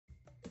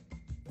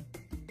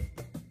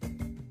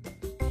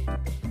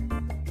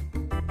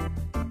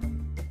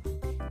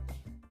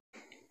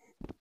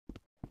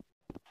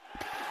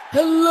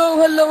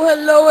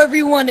Hello,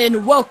 everyone,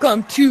 and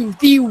welcome to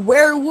the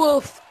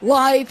Werewolf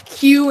Live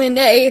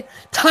Q&A.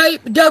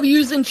 Type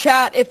W's in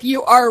chat if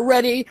you are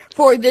ready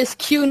for this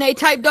Q&A.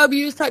 Type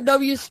W's,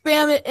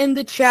 spam it in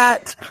the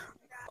chat.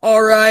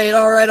 All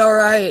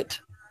right.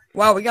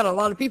 Wow, we got a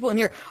lot of people in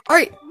here. All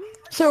right,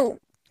 so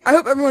I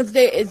hope everyone's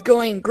day is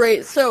going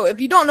great. So if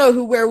you don't know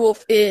who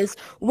Werewolf is,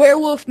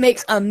 Werewolf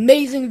makes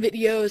amazing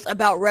videos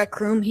about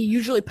Rec Room. He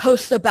usually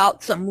posts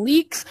about some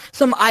leaks,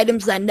 some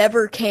items that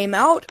never came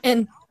out,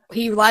 and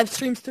he live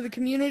streams to the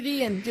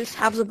community and just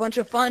has a bunch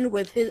of fun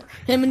with him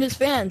and his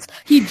fans.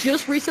 He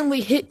just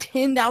recently hit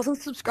 10,000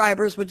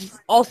 subscribers, which is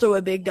also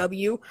a big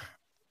W.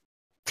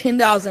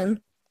 10,000,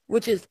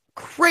 which is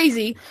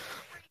crazy.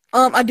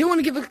 I do want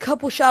to give a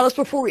couple shout-outs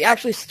before we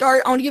actually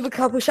start. I want to give a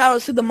couple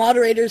shout-outs to the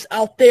moderators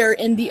out there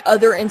in the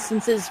other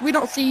instances. We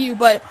don't see you,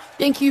 but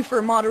thank you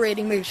for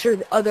moderating. Make sure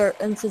the other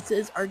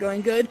instances are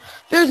going good.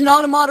 If there's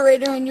not a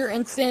moderator in your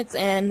instance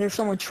and there's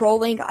someone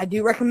trolling, I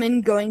do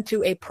recommend going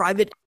to a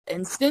private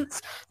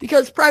instance,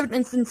 because private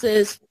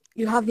instances,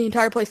 you have the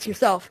entire place to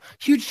yourself.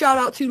 Huge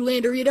shout-out to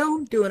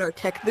Landerito doing our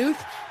tech booth,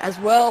 as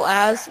well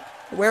as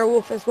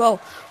Werewolf as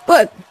well.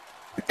 But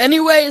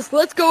anyways,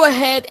 let's go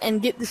ahead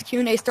and get this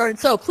Q&A started.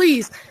 So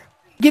please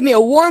give me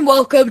a warm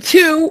welcome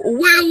to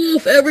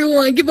Werewolf,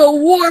 everyone. Give a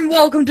warm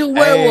welcome to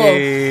Werewolf.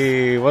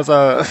 Hey, what's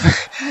up?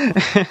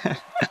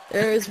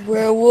 There's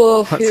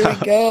Werewolf. Here we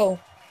go.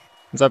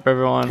 What's up,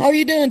 everyone? How are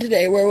you doing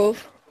today,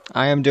 Werewolf?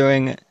 I am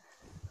doing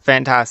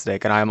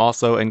fantastic, and I am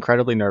also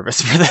incredibly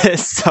nervous for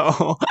this,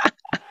 so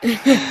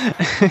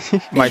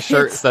my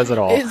shirt says it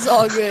all. It's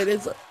all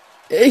good.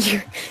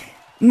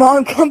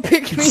 Mom, come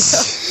pick me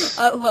up.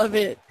 I love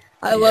it.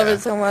 I love it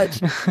so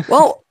much.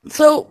 Well,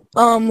 so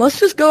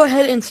let's just go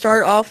ahead and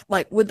start off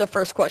with the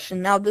first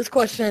question. Now, this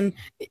question,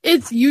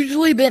 it's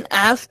usually been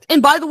asked,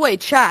 and by the way,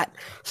 chat.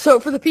 So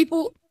for the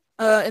people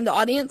in the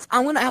audience,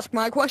 I'm going to ask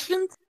my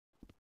questions,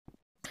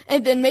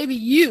 and then maybe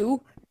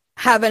you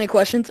have any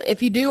questions.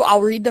 If you do,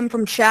 I'll read them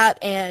from chat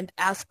and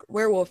ask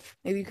Werewolf.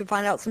 Maybe you can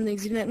find out some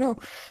things you didn't know.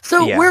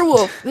 So,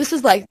 Werewolf, this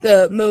is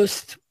the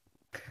most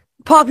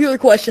popular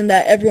question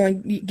that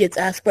everyone gets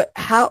asked, but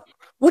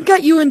what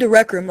got you into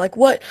Rec Room?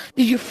 What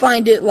did you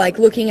find it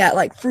looking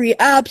at free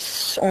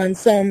apps on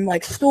some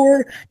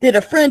store? Did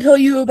a friend tell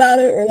you about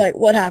it, or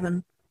what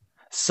happened?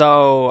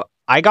 So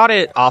I got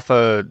it off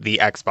of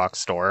the Xbox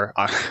store,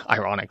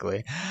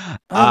 ironically.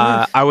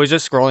 Nice. I was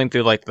just scrolling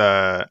through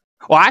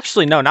well,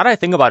 actually, no, now that I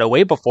think about it,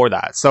 way before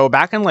that. So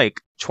back in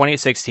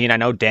 2016, I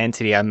know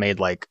DanTDM made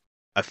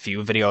a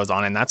few videos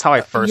on it, and that's how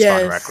I first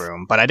found Rec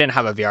Room. But I didn't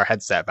have a VR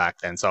headset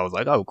back then, so I was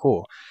like, oh,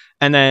 cool.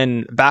 And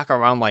then back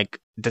around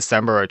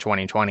December of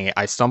 2020,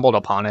 I stumbled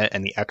upon it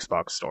in the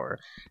Xbox store,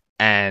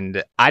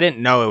 and I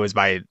didn't know it was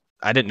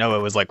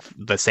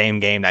the same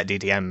game that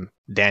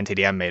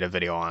DanTDM made a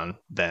video on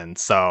then.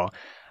 So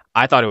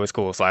I thought it was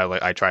cool, so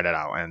I tried it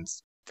out, and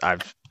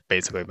I've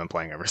basically been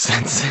playing ever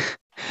since.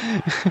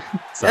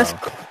 So,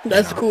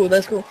 that's cool.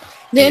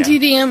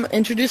 DanTDM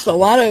introduced a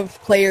lot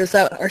of players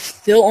that are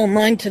still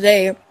online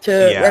today to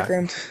Rec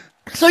Room.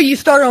 So you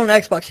started on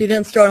Xbox. You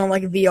didn't start on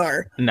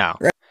VR. No.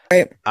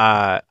 Right.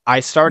 I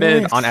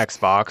started on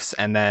Xbox,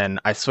 and then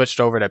I switched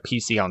over to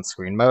PC on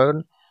screen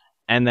mode.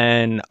 And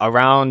then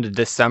around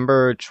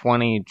December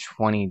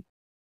 2020,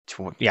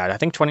 I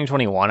think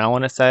 2021, I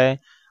want to say,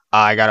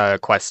 I got a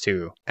Quest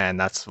 2, and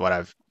that's what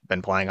I've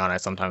been playing on. I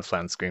sometimes play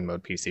on screen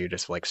mode PC,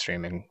 just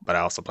streaming, but I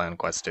also play on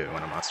Quest 2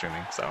 when I'm not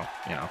streaming, so,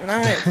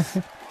 Nice.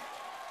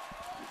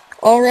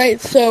 All right,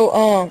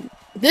 so,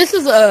 this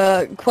is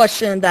a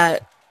question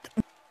that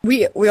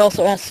we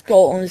also asked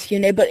Skull on this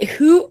Q&A, but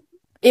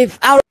if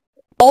out of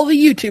all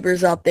the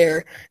YouTubers out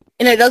there,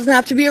 and it doesn't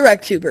have to be a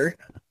RecTuber,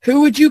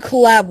 who would you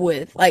collab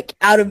with,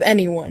 out of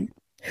anyone?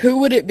 Who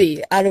would it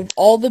be? Out of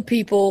all the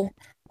people,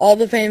 all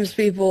the famous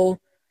people,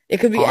 it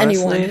could be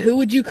anyone. Who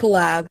would you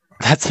collab?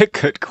 That's a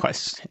good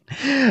question.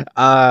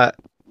 I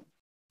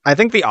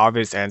think the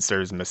obvious answer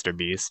is Mr.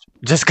 Beast,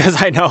 just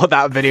because I know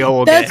that video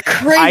will That's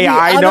crazy.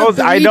 I know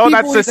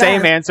that's the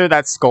same answer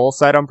that Skull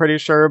said, I'm pretty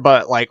sure,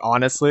 but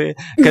honestly,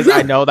 because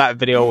I know that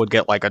video would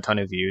get a ton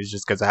of views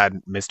just because it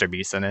had Mr.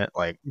 Beast in it.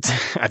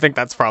 I think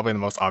that's probably the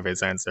most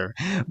obvious answer,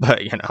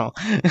 but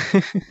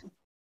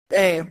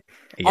Hey,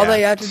 all that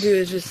you have to do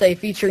is just say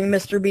featuring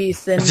Mr.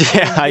 Beast, and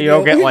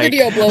you'll get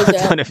video blows a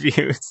ton of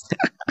views.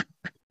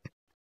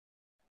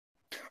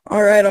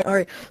 All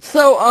right.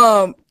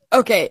 So,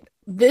 okay,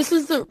 this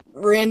is a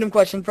random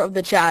question from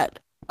the chat.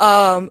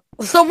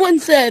 Someone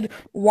said,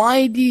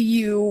 "Why do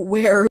you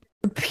wear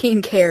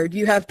pink hair? Do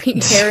you have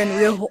pink hair in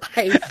real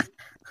life?"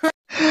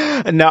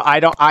 No, I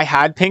don't. I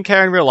had pink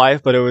hair in real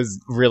life, but it was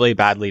really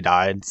badly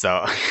dyed,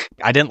 so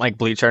I didn't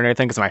bleach or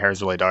anything because my hair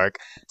is really dark.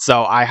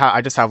 So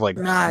I just have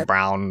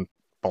brown,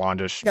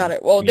 blondish. Got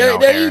it. Well,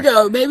 there you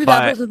go. Maybe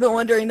that person's been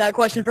wondering that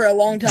question for a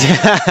long time.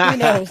 Who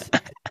knows?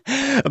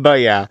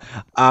 But yeah,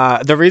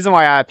 the reason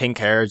why I have pink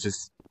hair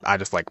is I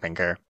just like pink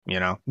hair.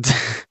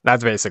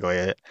 That's basically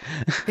it.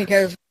 Pink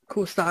hair is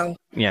cool style.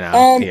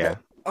 Yeah.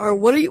 Or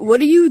what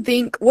do you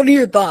think? What are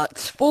your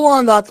thoughts? Full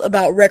on thoughts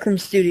about Rec Room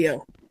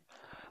Studio?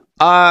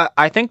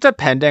 I think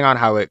depending on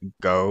how it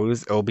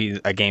goes, it'll be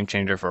a game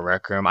changer for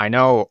Rec Room. I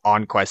know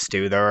on Quest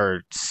 2 there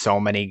are so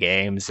many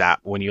games that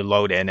when you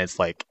load in, it's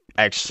like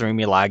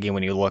extremely laggy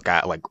when you look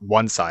at like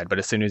one side, but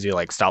as soon as you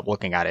like stop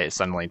looking at it, it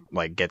suddenly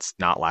like gets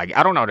not laggy.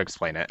 I don't know how to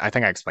explain it. I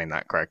think I explained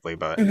that correctly,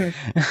 but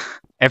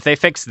if they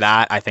fix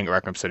that, I think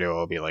Rec Room Studio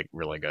will be like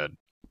really good.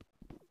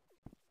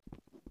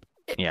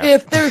 Yeah.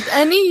 If there's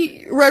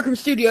any Rec Room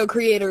Studio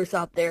creators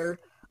out there,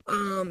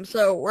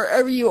 so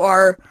wherever you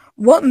are,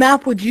 what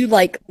map would you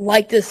like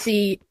to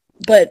see,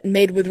 but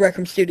made with Rec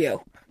Room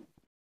Studio?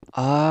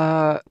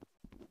 I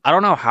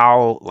don't know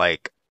how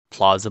like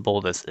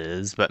plausible this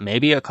is, but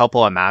maybe a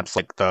couple of maps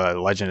like the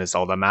Legend of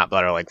Zelda map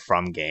that are like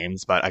from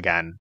games. But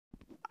again,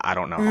 I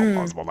don't know how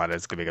plausible that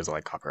is because of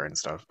like copyright and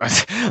stuff.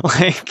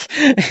 Like,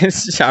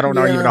 I don't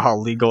know even know how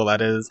legal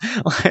that is.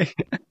 Like,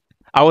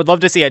 I would love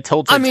to see a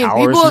Tilted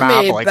Towers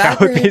map. Like that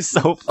would be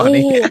so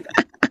funny.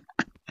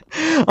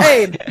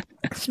 Hey,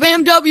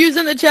 spam W's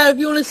in the chat if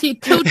you want to see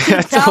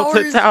Tilted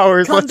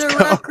Towers come to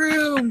Rec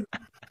Room.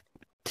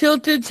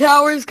 Tilted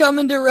Towers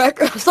coming to Rec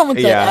Room. Someone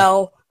said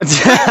L.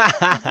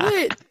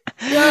 What?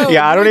 Yo,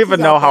 yeah, I don't even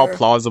know how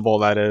plausible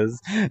that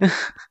is.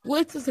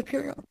 Blitz is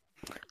Imperial.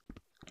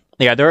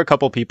 Yeah, there are a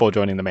couple people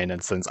joining the main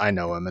instance. I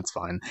know him. It's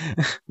fine.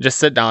 Just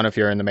sit down if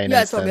you're in the main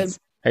instance. It's all good.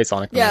 Hey,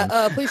 Sonic.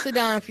 Yeah, please sit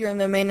down if you're in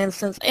the main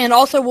instance. And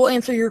also, we'll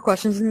answer your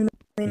questions in the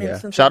main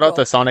instance. Shout out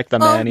to Sonic the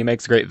Man. He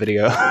makes great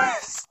videos.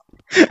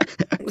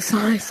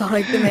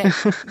 Sonic the Man.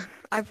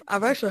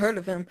 I've actually heard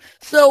of him.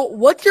 So,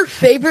 what's your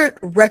favorite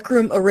Rec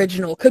Room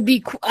original? Could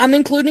be, I'm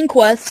including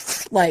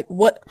quests. Like,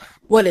 what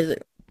is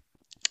it?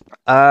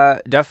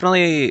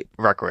 Definitely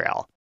Rec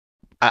Royale.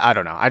 I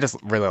don't know. I just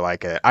really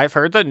like it. I've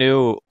heard the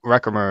new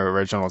Rec Room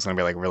original is gonna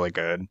be like really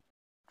good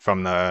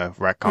from the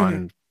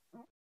Recon,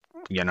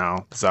 you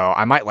know. So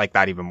I might like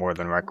that even more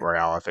than Rec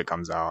Royale if it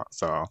comes out.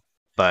 So,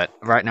 but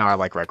right now I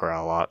like Rec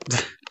Royale a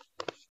lot.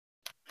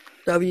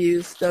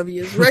 W's.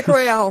 Rec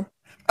Royale.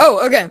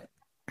 Oh, okay.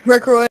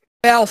 Rec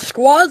Royale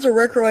squads or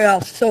Rec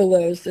Royale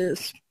solos?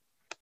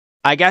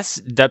 I guess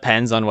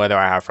depends on whether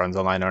I have friends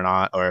online or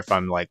not, or if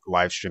I'm like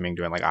live streaming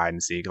doing like hide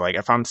and seek. Like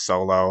if I'm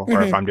solo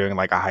or if I'm doing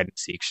like a hide and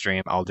seek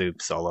stream, I'll do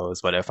solos.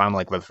 But if I'm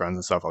like with friends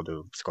and stuff, I'll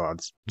do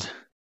squads.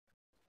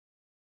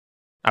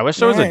 I wish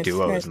there was a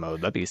duos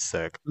mode. That'd be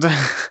sick. If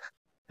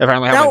I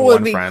only have like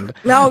one friend.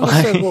 That would be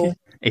so cool.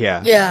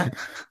 Yeah. Yeah.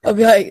 I'd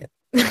be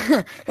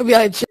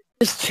like,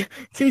 just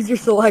choose your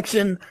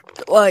selection.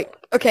 Like,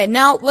 okay,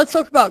 now let's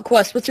talk about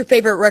quests. What's your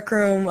favorite Rec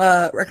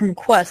Room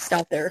quest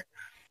out there?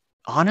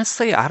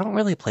 Honestly, I don't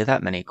really play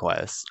that many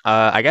quests.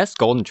 I guess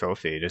Golden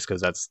Trophy, just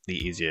because that's the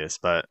easiest,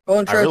 but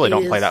I really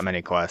don't play that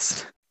many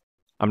quests.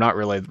 I'm not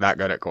really that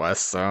good at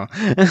quests, so...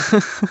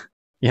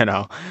 you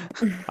know,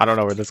 I don't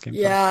know where this came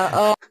from.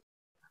 Yeah,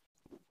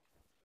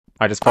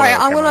 I just Alright,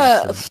 I'm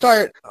gonna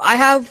start.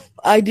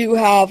 I do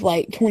have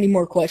like 20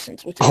 more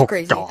questions, which is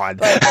crazy. Oh, God.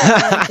 But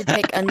I'm going to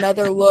take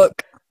another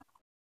look.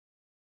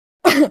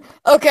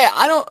 Okay,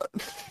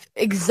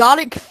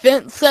 Exotic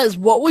Fence says,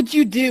 what would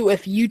you do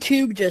if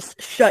YouTube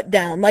just shut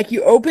down? Like,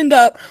 you opened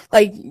up,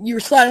 like, you were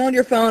sliding on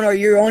your phone or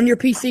you're on your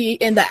PC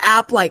and the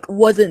app, like,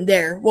 wasn't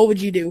there. What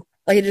would you do?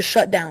 Like, it just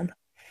shut down.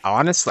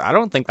 Honestly, I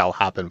don't think that'll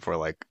happen for,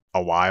 like,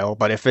 a while.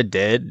 But if it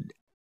did,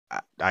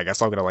 I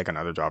guess I'll get, like,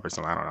 another job or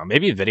something. I don't know.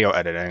 Maybe video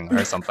editing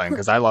or something,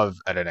 because I love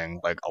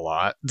editing, like, a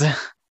lot.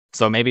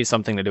 So maybe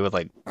something to do with,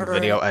 like,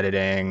 video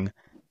editing,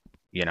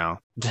 you know.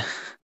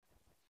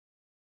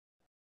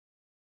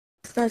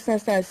 Nice.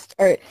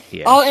 Alright.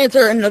 Yeah. I'll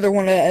answer another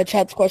one of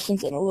chat's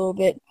questions in a little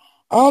bit.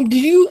 Did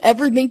you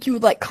ever think you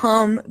would, like,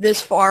 come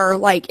this far,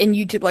 like, in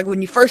YouTube? Like,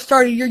 when you first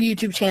started your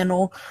YouTube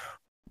channel,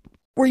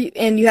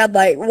 and you had,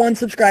 like, 1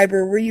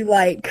 subscriber, were you,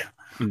 like,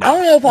 no. I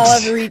don't know if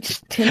I'll ever reach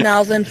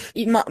 10,000,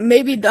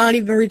 maybe not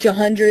even reach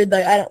 100,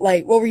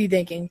 like, what were you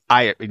thinking?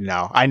 I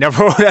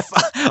never would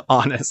have,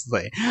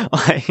 honestly.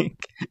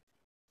 Like,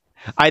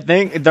 I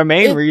think the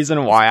main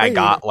reason why I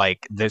got,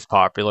 like, this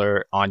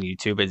popular on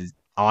YouTube is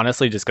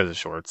honestly just because of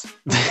shorts.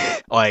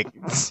 Like,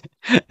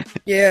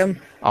 yeah,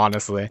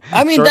 honestly,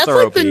 I mean, that's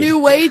like the new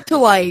way to,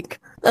 like,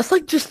 that's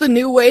like just the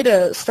new way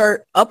to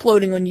start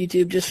uploading on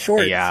YouTube, just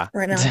shorts. Yeah,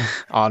 right now.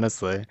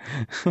 Honestly.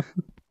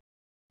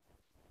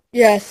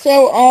 Yeah,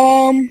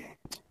 so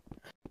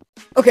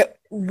okay,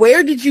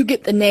 where did you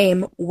get the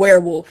name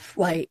Werewolf?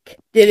 Like,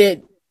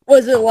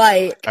 was it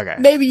like,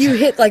 maybe you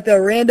hit like the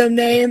random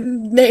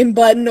name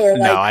button, or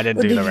like, no, I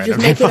didn't do the random name. Did you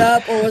just make it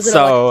up, or was it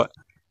so?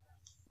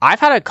 I've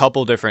had a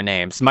couple different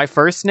names. My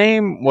first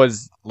name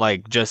was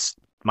like just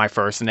my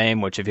first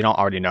name, which if you don't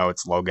already know,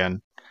 it's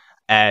Logan.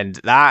 And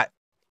that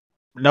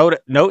note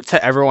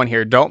to everyone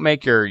here: don't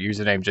make your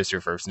username just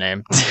your first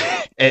name.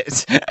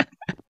 It's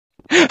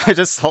I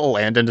just saw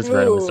Landon just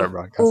randomly start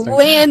broadcasting.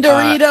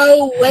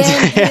 Landorito.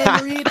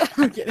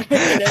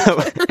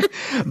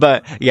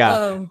 But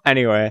yeah.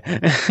 Anyway.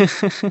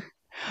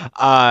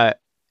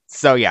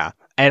 So yeah,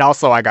 and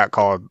also I got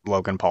called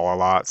Logan Paul a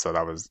lot, so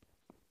that was.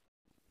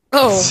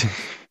 Oh.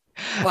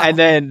 Wow. And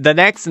then the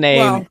next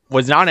name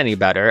was not any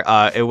better.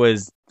 It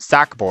was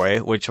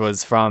Sackboy, which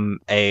was from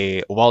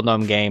a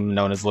well-known game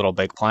known as Little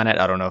Big Planet.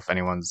 I don't know if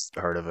anyone's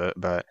heard of it,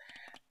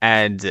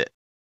 and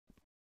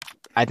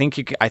I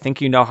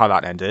think you know how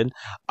that ended.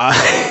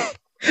 Yeah.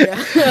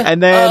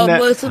 And then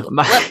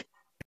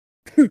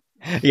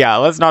yeah,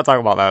 let's not talk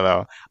about that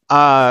though.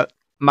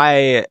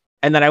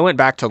 And then I went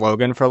back to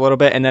Logan for a little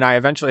bit, and then I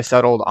eventually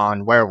settled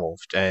on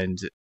Werewolf, and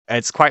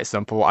it's quite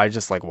simple. I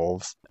just like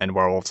wolves, and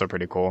werewolves are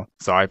pretty cool,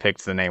 so I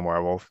picked the name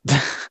Werewolf.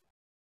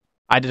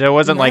 There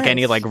wasn't like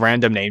any like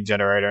random name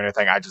generator or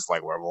anything. I just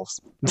like werewolves.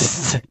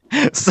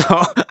 So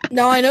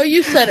now I know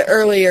you said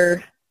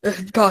earlier.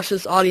 Gosh,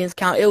 this audience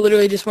count, it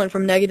literally just went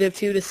from -2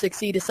 to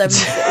 60 to 70.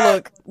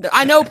 Look,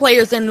 I know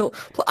players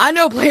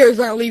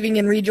aren't leaving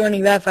and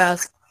rejoining that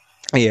fast.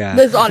 Yeah.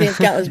 This audience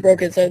count is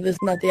broken, so this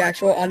is not the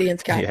actual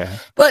audience count. Yeah.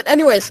 But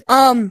anyways,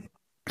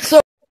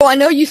 so I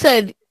know you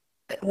said,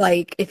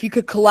 like, if you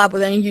could collab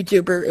with any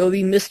YouTuber, it would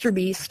be Mr.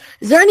 Beast.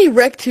 Is there any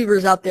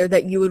RecTubers out there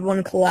that you would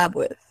want to collab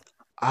with?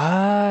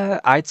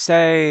 I'd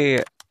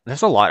say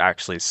there's a lot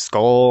actually.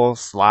 Skull,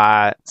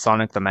 Slat,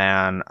 Sonic the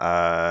Man,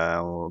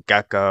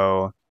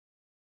 Gecko.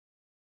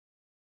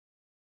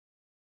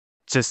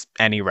 Just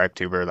any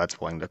RecTuber that's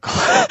willing to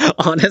collab.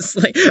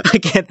 Honestly, I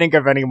can't think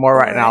of any more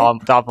right now on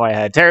the top of my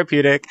head.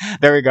 Therapeutic,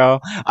 there we go.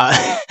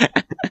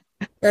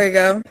 There you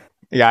go.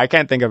 Yeah, I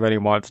can't think of any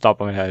more at the top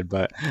of my head,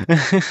 but.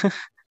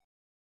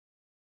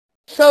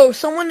 So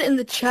someone in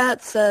the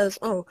chat said,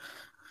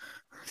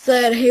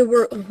 hey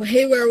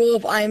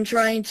Werewolf, I'm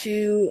trying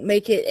to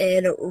make it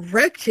in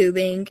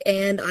RecTubing,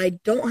 and I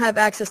don't have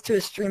access to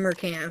a streamer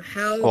cam.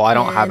 Well, I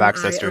don't have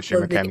access to a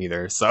streamer cam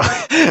either, so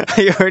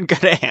you're in good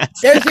hands.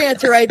 There's your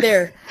answer right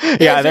there.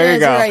 Yeah, there you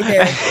go. Right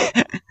there.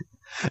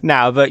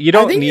 Nah, but you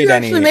don't need any.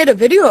 I think you actually made a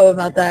video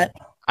about that.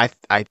 I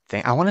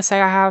think I want to say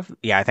I have.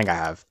 Yeah, I think I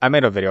have. I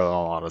made a video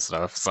on a lot of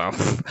stuff, so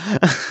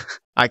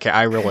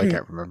I really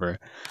can't remember.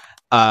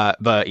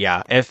 But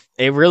yeah, if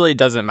it really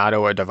doesn't matter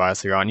what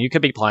device you're on, you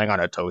could be playing on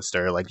a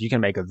toaster. Like, you can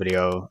make a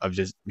video of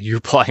just you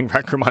playing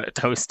Rec Room on a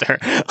toaster.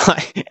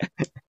 Like,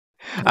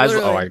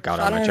 I got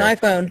on an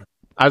iPhone.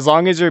 As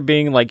long as you're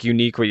being like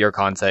unique with your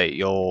content,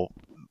 you'll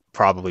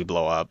probably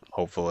blow up.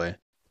 Hopefully,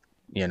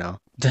 you know.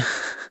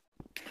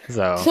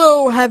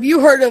 So have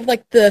you heard of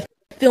like the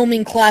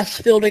filming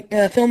class, Film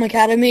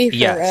Academy?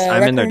 Yes,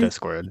 I'm in their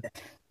Discord.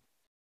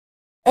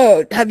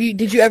 Oh,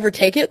 did you ever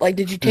take it? Like,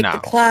 did you take the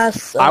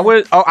class? I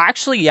went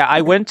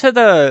to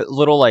the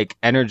little, like,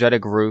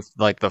 energetic Ruth,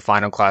 like, the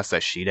final class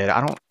that she did.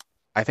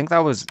 I think that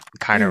was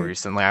kind of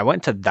recently. I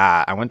went to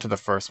that. I went to the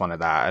first one of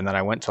that, and then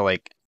I went to,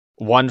 like,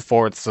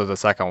 1/4 of the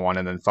second one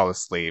and then fell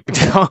asleep.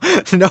 No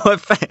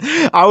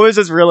offense. I was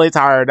just really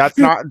tired. That's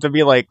not to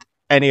be, like,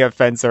 any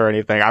offense or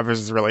anything. I was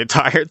just really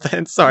tired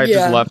then, so I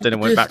just left it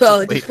and went back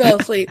to sleep. Just fell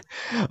asleep.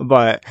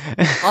 But...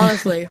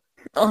 Honestly.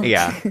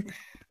 Yeah.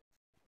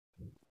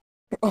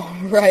 All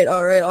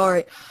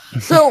right.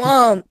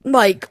 So,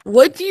 like,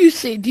 what do you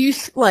see?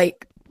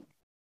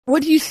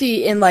 What do you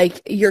see in,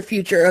 like, your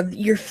future of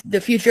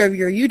the future of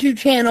your YouTube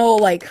channel?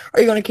 Like,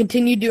 are you going to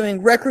continue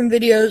doing Rec Room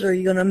videos, or are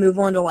you going to move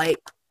on to, like,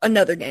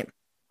 another game?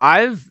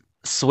 I've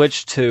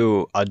switched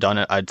to a ton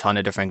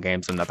of different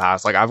games in the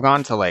past. Like, I've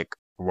gone to, like,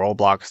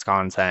 Roblox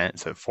content,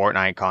 to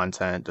Fortnite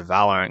content, to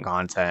Valorant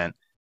content,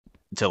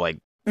 to, like,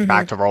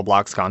 back to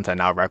Roblox content,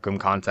 now Rec Room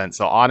content.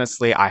 So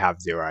honestly, I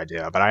have zero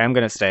idea, but I am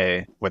going to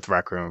stay with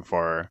Rec Room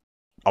for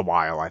a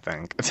while, I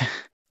think.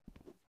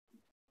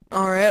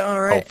 All right.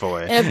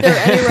 Hopefully. And if there are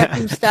any Rec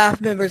Room staff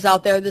members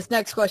out there, this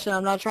next question,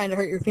 I'm not trying to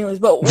hurt your feelings,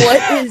 but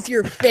what's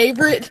your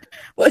favorite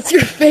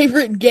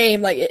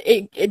game? Like,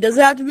 it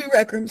doesn't have to be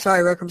Rec Room.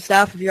 Sorry, Rec Room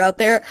staff, if you're out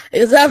there. It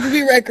doesn't have to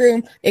be Rec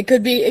Room. It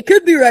could be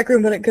Rec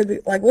Room, but it could be,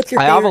 like, what's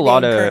your favorite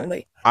game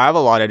currently? I have a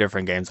lot of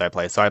different games I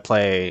play. So I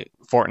play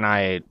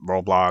Fortnite,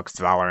 Roblox,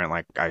 Valorant,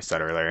 like I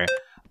said earlier.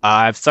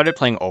 I've started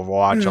playing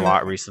Overwatch a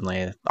lot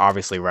recently.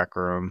 Obviously, Rec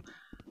Room.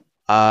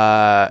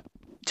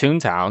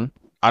 Toontown.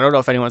 I don't know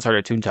if anyone's heard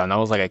of Toontown. That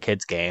was like a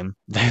kid's game.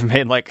 They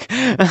made like...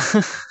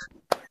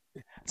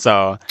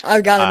 So...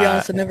 I've got to be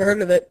honest, I've never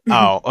heard of it.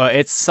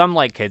 It's some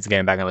like kids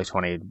game back in like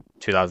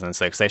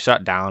 2006. They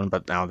shut down,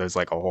 but now there's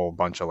like a whole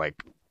bunch of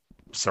like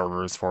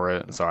servers for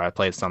it. So I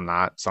play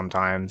that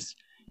sometimes.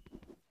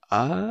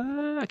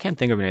 I can't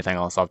think of anything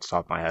else off the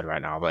top of my head right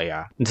now, but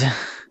yeah.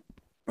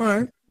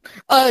 Alright.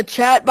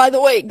 Chat, by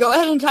the way, go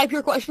ahead and type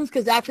your questions,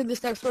 because after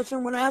this next question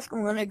I'm going to ask,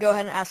 I'm going to go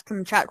ahead and ask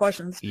some chat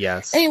questions.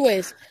 Yes.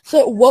 Anyways,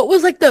 so what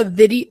was like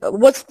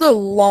what's the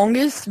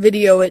longest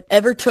video it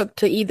ever took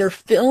to either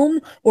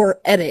film or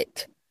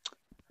edit?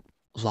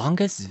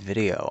 Longest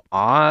video?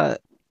 Well,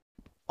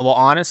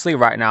 honestly,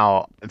 right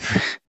now...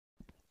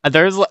 I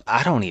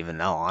don't even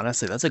know,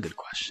 honestly. That's a good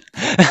question.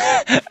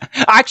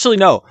 Actually,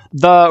 no.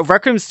 The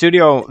Rec Room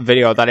Studio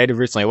video that I did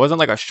recently, it wasn't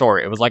like a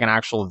short. It was like an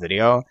actual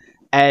video.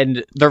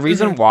 And the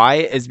reason why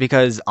is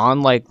because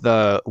on like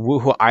the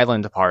Woohoo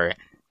Island part,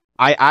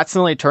 I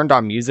accidentally turned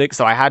on music,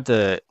 so I had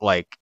to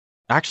like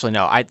Actually,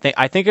 no. I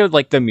think it was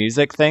like the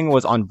music thing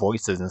was on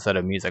voices instead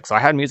of music. So I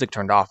had music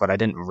turned off, but I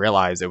didn't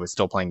realize it was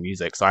still playing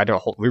music. So I had to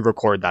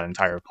re-record that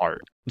entire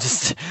part.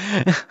 Just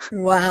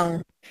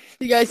Wow.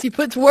 You guys, he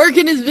puts work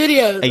in his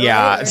videos.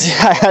 yeah,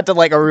 Right? I had to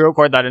like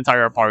re-record that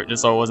entire part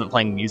just so it wasn't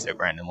playing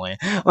music randomly.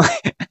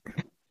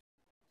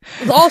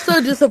 It's also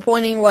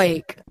disappointing,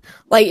 like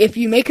if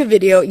you make a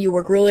video, you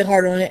work really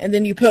hard on it, and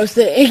then you post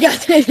it,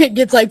 it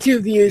gets like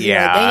 2 views.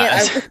 Yeah, You're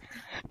like, dang it,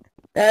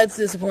 that's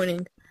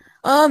disappointing.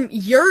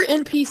 Your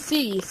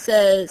NPC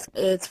says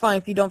it's fine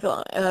if you don't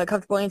feel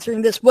comfortable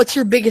answering this. What's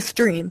your biggest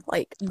dream,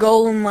 like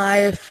goal in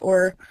life,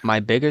 or my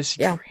biggest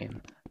yeah.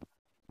 dream?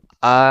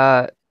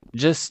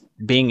 Just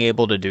being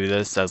able to do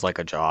this as like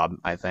a job,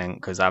 I think,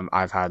 because I'm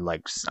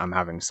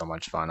having so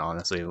much fun,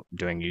 honestly,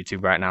 doing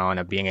YouTube right now,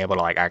 and being able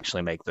to like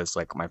actually make this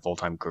like my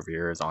full-time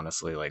career is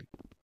honestly like,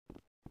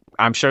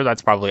 I'm sure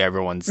that's probably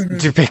everyone's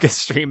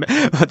biggest dream,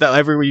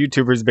 every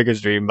YouTuber's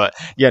biggest dream, but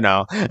you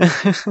know.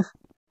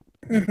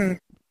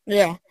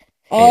 Yeah.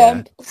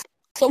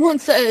 Someone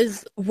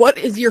says, what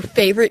is your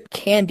favorite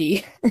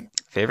candy?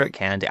 Favorite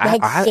candy?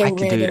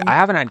 Dude, I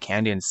haven't had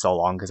candy in so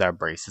long because I have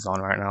braces on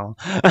right now.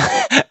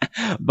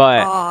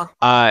 But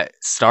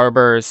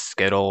Starburst,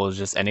 Skittles,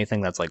 just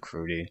anything that's like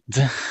fruity.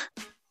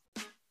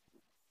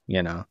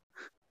 You know.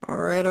 All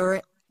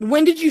right.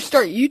 When did you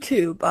start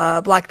YouTube?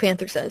 Black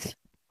Panther says.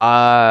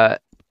 I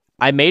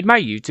made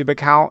my YouTube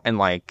account in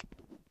like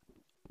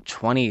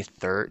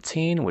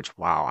 2013, which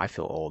wow, I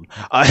feel old.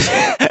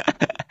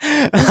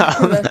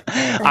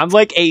 I'm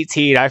like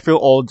 18. I feel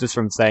old just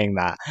from saying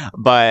that.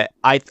 But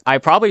I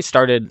probably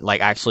started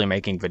like actually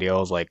making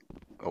videos like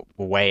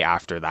way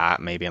after that,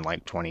 maybe in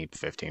like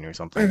 2015 or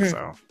something.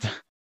 So,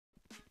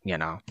 you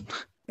know.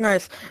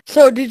 Nice.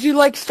 So did you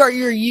like start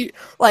did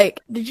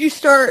you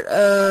start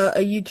a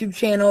YouTube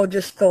channel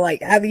just to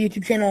like have a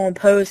YouTube channel and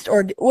post,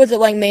 or was it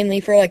like mainly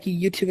for like a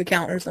YouTube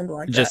account or something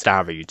like that? Just to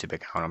have a YouTube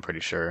account, I'm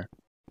pretty sure.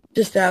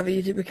 Just to have a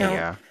YouTube account?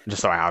 Yeah,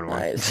 just so I had one,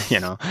 nice. You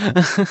know.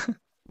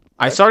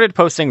 I started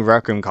posting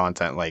Rec Room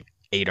content like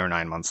 8 or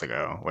 9 months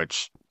ago,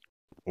 which,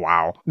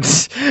 wow.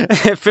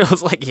 It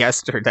feels like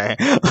yesterday.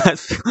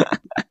 That's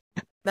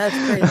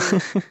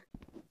crazy.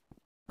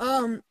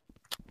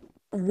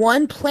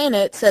 One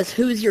Planet says,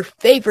 who's your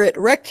favorite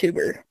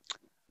RecTuber?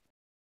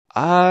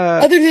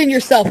 Other than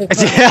yourself, of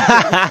course.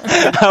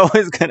 I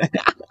was gonna...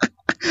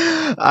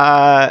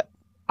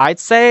 I'd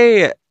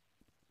say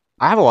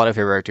I have a lot of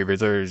favorite RecTubers.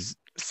 There's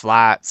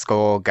Slat,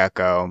 Skull,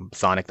 Gecko,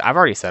 Sonic. I've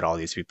already said all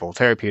these people.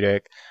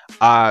 Therapeutic.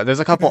 There's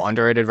a couple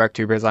underrated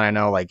RecTubers that I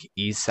know, like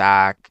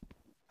Isak.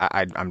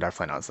 I'm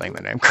definitely not saying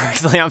the name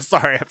correctly. I'm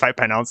sorry if I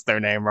pronounced their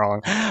name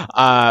wrong.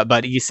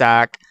 But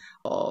Isak.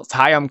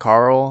 Hayam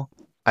Carl.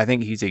 I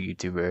think he's a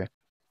YouTuber.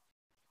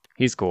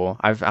 He's cool.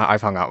 I've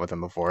hung out with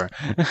him before.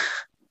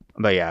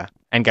 But yeah,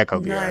 and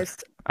Gecko Gear. Nice.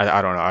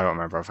 I don't know. I don't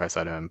remember if I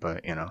said him,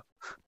 but you know.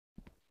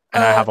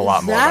 And I have a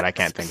lot more, but I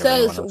can't think of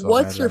anyone else.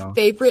 What's your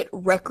favorite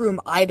Rec Room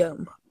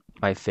item?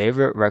 My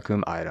favorite Rec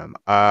Room item?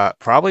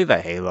 Probably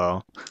the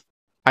Halo.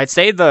 I'd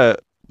say the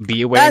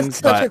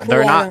B-Wings, but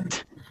they're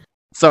not.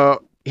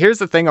 So here's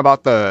the thing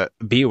about the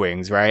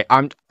B-Wings, right?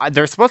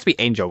 They're supposed to be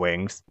Angel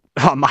Wings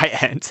on my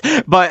end,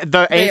 but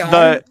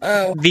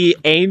the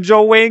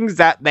Angel Wings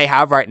that they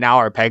have right now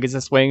are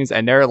Pegasus Wings,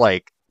 and they're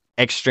like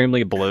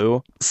extremely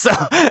blue. So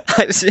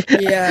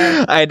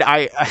yeah,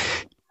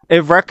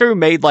 if Rec Room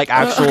made like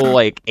actual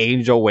like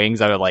Angel Wings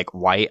that are like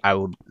white, that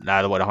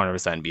would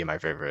 100% be my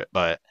favorite.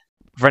 But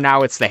for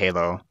now, it's the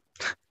Halo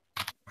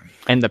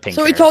and the pink.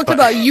 So we talked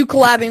about you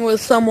collabing with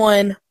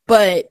someone,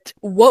 but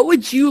what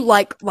would you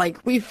like?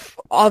 Like we've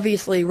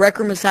obviously Rec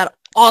Room has had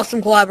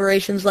awesome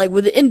collaborations, like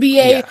with the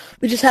NBA. Yeah.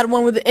 We just had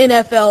one with the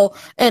NFL,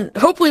 and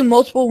hopefully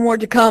multiple more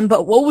to come.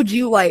 But what would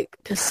you like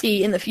to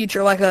see in the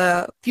future, like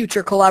a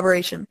future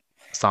collaboration?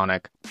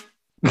 Sonic.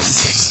 Wow,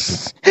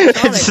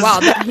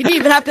 you didn't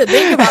even have to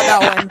think about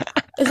that one.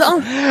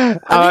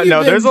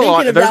 No, there's a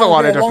lot of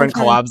different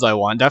collabs I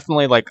want.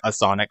 Definitely like a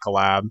Sonic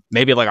collab,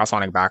 maybe like a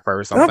Sonic Backfire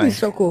or something. That'd be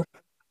so cool.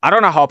 I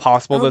don't know how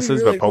possible this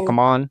is, really, but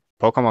Pokemon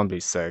would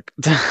be sick.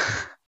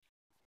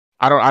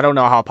 I don't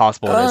know how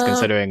possible it is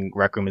considering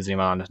Rec Room is even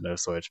on Nintendo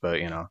Switch,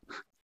 but you know,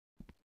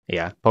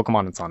 yeah,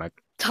 Pokemon and Sonic.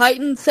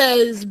 Titan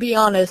says, "Be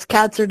honest,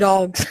 cats or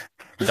dogs?"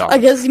 Dogs. I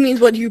guess he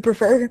means what do you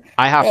prefer?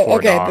 I have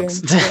 4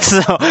 dogs.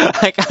 So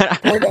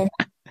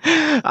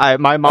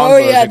my mom's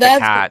allergic to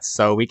cats,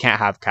 so we can't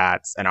have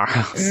cats in our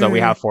house. So we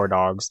have 4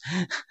 dogs.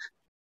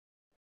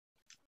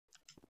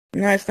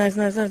 Nice.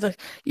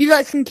 You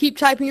guys can keep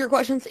typing your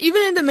questions.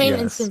 Even in the main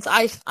instance,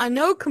 I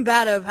know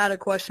Combative had a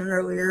question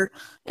earlier,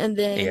 and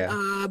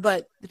then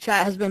but the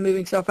chat has been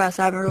moving so fast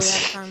I haven't really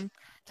had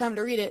time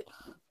to read it.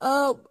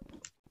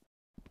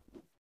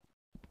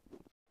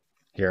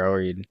 Here, I'll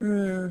read.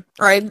 All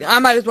right, I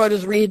might as well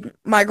just read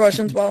my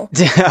questions while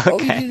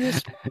okay.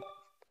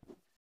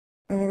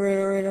 All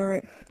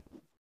right.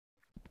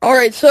 All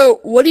right,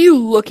 so what are you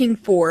looking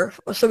for?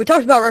 So we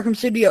talked about Rec Room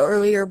Studio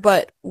earlier,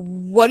 but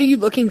what are you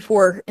looking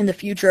for in the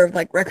future of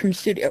like Rec Room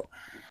Studio?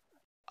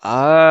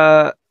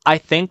 I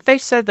think they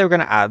said they were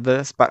gonna add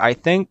this, but I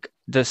think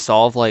to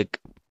solve like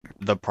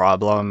the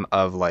problem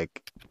of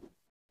like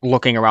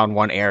looking around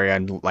one area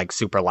and like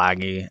super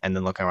laggy, and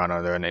then looking around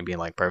another and it being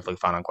like perfectly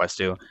fine on Quest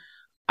 2.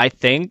 I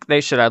think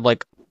they should add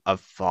like a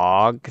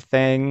fog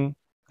thing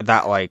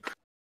that like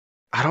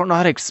I don't know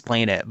how to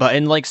explain it, but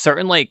in like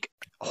certain like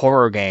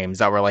horror games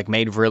that were like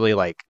made really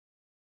like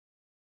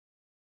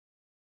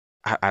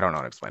I don't know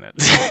how to explain it.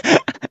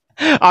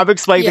 I'm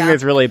explaining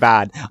this really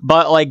bad,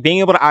 but like being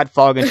able to add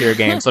fog into your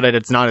game so that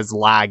it's not as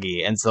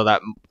laggy and so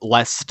that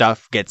less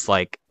stuff gets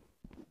like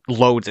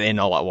loads in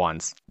all at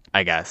once.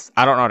 I guess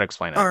I don't know how to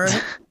explain it. All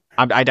right.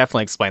 I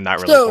definitely explained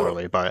that really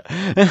poorly, but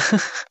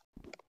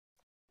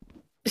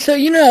so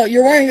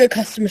you're wearing a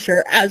custom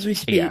shirt as we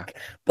speak. Yeah.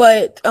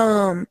 But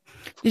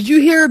did you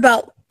hear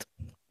about?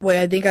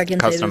 Wait, I think I can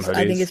custom say this. Hoodies.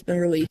 I think it's been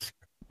released.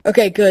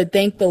 Okay, good.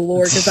 Thank the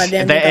Lord, because I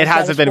didn't. It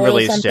hasn't been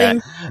released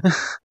yet.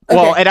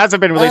 Well, it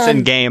hasn't been released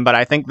in game, but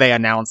I think they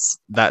announced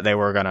that they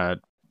were gonna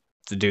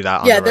do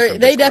that. Yeah,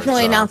 they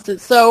definitely announced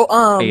it.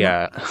 So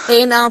yeah,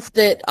 they announced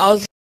it. I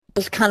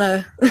was kind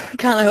of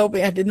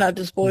hoping I did not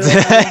just spoil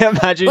it.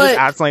 Imagine just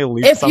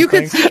accidentally leaked something. If you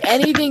could see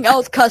anything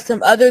else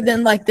custom other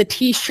than like the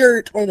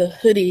T-shirt or the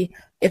hoodie,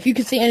 if you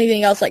could see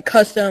anything else like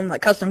custom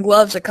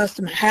gloves or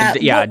custom hat,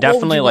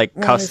 definitely like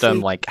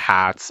custom like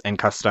hats and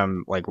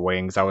custom like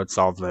wings. I would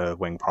solve the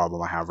wing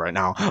problem I have right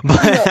now.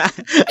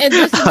 And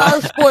this is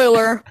not a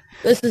spoiler.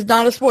 This is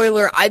not a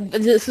spoiler.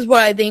 This is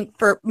what I think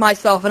for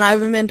myself, and I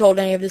haven't been told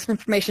any of this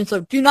information,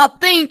 so do not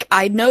think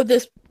I know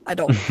this. I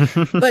don't.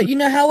 But you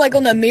know how like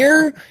on the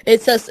mirror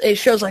it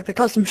shows like the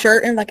custom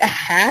shirt and like a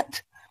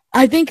hat?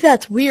 I think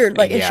that's weird.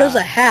 Like it shows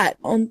a hat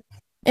on,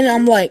 and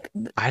I'm like,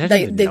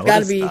 they've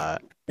got to be.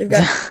 They've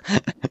got,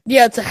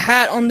 it's a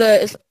hat on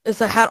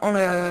it's a hat on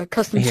a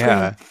custom screen.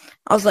 I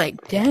was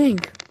like, dang.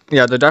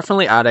 Yeah, they're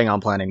definitely adding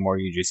on planning more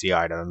UGC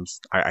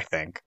items. I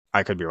think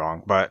I could be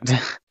wrong, but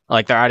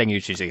like they're adding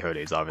UGC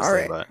hoodies,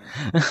 obviously.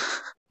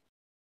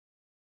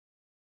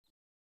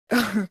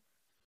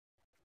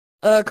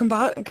 But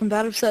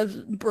combative says,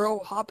 "Bro,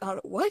 hop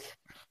out." What?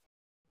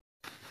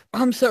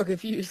 I'm so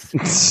confused.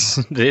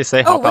 Did he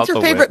say hop out? What's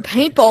your favorite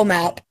paintball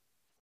map?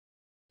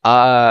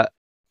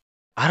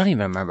 I don't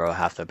even remember what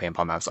half the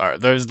paintball maps are.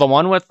 There's the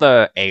one with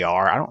the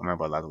AR. I don't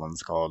remember what that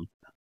one's called.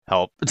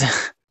 Help.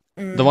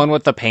 The one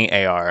with the paint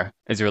AR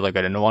is really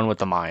good, and the one with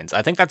the mines.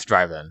 I think that's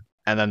Drive-In.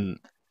 And then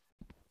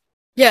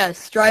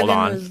yes, Drive-In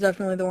was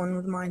definitely the one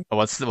with mine.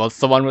 What's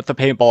the one with the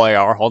paintball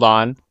AR? Hold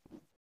on.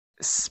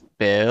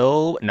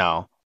 Spill?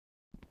 No.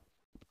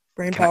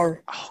 Brain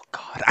power. Oh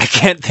god, I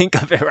can't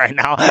think of it right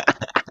now.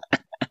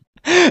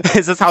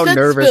 This is how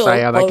nervous I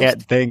am. I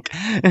can't think.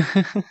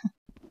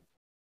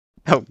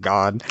 Oh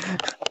god.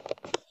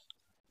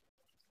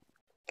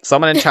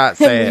 Someone in chat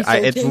say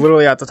it's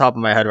literally at the top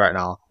of my head right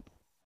now.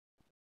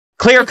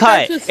 Clear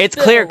cut. It's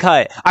clear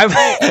cut.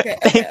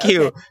 Thank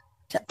you.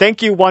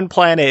 Thank you, One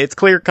Planet. It's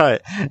clear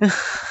cut.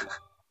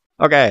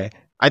 Okay.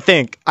 I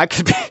think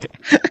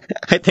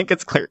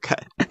it's clear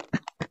cut.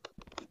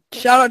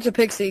 Shout out to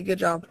Pixie. Good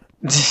job.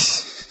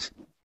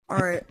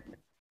 Alright.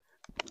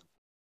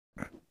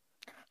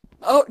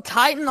 Oh,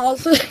 Titan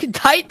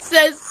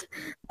says,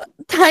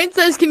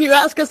 can you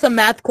ask us a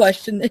math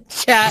question in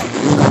chat?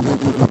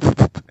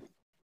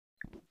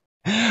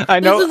 I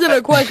know. This isn't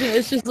a question,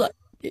 it's just like...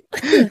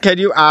 Can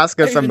you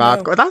ask us a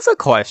math question? That's a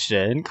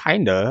question,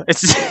 kinda.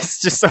 It's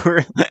just so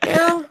real.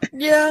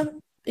 Yeah.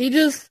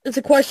 It's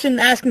a question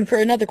asking for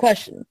another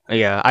question.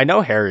 Yeah, I know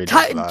Harry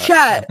does that.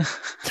 Chat,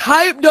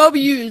 type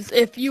W's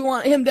if you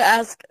want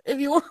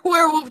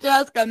Werewolf to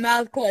ask a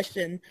math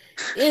question.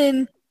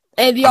 And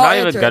I'm not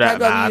even good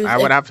at math. I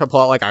would have to pull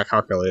out like a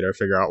calculator to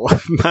figure out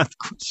what math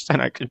question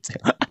I could do.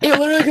 It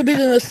literally could be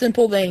the most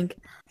simple thing.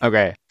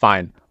 Okay,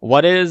 fine.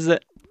 What is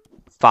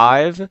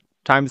 5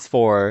 times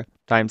 4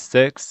 times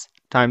 6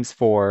 times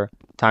 4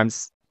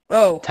 times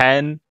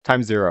 10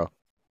 times 0?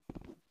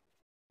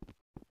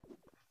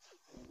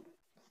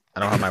 I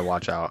don't have my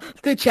watch out.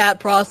 The chat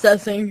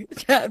processing.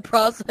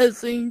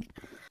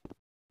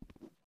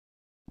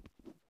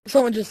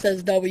 Someone just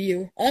says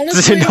W.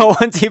 Honestly, no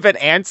one's even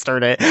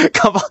answered it.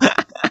 Come on.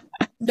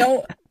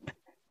 No.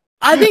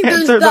 I think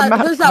there's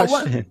that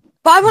one.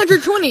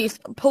 520. Is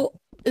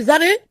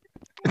that it?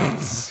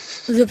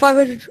 Is it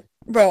 500?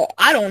 Bro,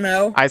 I don't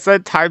know. I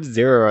said times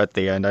 0 at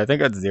the end. I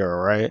think it's 0,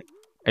 right?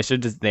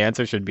 The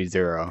answer should be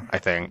 0, I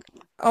think.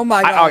 Oh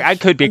my god. I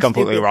could be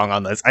completely wrong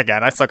on this.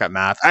 Again, I suck at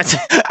math.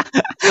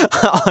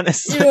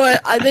 Honestly. You know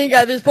what? I think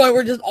at this point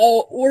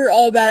we're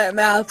all bad at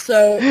math,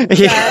 so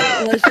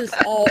let's just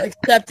all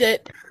accept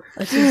it.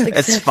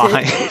 It's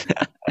fine.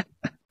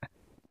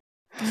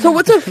 So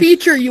what's a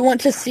feature you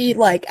want to see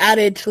like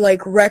added to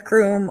like Rec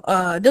Room?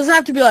 Doesn't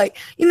have to be like,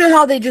 you know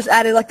how they just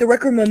added like the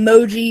Rec Room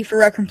emoji for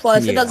Rec Room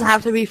Plus. It doesn't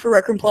have to be for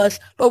Rec Room Plus,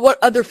 but what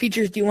other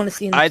features do you want to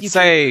see in the future? I'd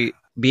say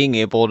being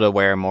able to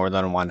wear more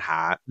than one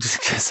hat, just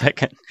because I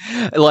can,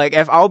 like,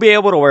 if I'll be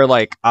able to wear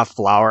like a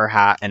flower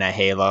hat and a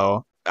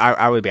halo,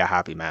 I would be a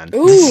happy man.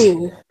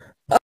 Ooh.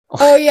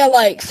 Oh yeah,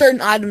 like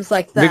certain items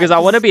like that. Because I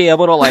want to be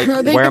able to like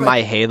wear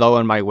my halo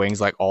and my wings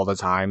like all the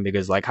time.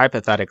 Because like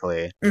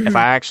hypothetically, if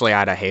I actually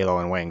had a halo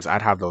and wings,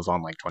 I'd have those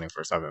on like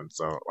 24/7.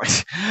 So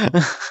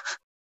like.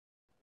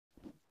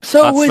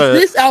 So was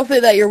this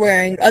outfit that you're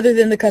wearing, other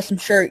than the custom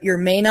shirt, your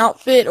main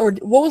outfit, or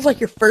what was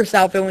like your first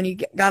outfit when you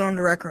got on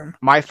the Rec Room?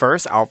 My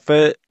first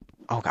outfit.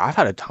 Oh god, I've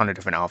had a ton of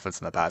different outfits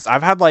in the past.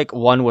 I've had like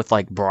one with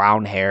like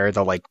brown hair,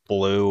 the like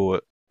blue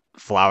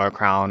flower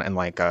crown, and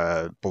like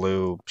a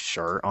blue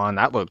shirt on.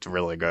 That looked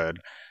really good.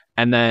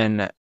 And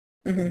then,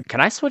 can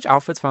I switch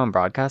outfits while I'm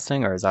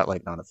broadcasting, or is that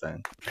like not a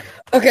thing?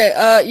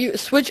 Okay, you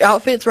switch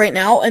outfits right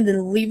now, and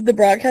then leave the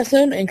broadcast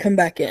zone and come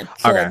back in.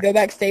 So like, go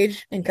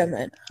backstage and come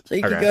in. So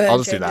you can go ahead. I'll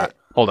just do that.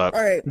 Hold up.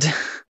 All right.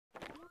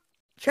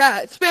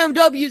 Chat, spam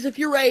W's if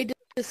you're ready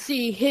to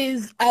see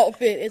his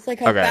outfit. It's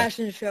like a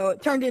fashion show.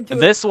 It turned into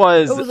this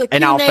was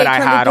an outfit I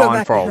had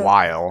on for a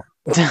while.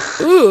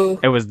 Ooh.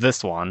 It was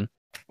this one,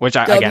 which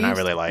I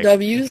really like.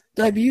 W's.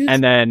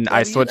 And then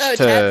I switched to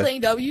chat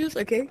saying W's.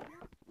 Okay.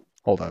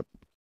 Hold up.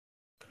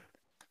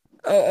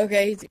 Oh,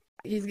 okay.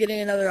 He's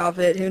getting another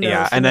outfit. Who knows?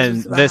 Yeah, and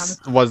then this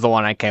was the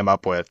one I came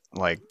up with,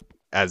 like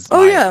as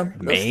my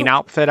main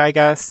outfit. I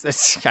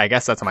guess. I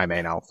guess that's my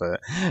main outfit.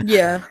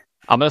 Yeah.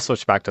 I'm gonna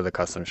switch back to the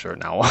custom shirt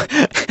now.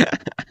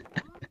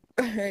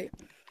 Alright.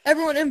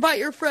 Everyone, invite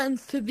your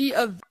friends to the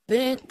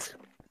event.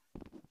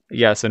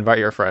 Yes, invite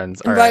your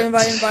friends.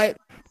 Invite.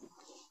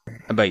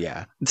 But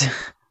yeah,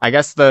 I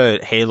guess the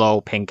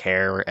halo, pink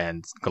hair,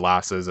 and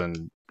glasses,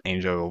 and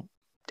angel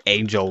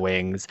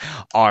wings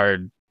are,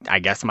 I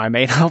guess, my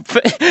main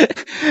outfit.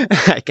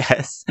 I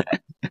guess.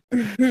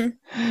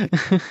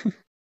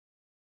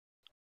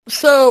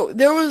 So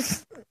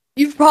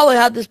you've probably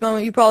had this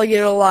moment. You probably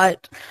get it a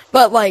lot,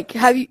 but like,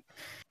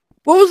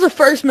 what was the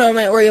first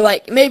moment where you're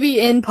like, maybe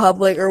in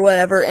public or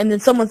whatever, and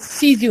then someone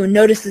sees you and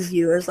notices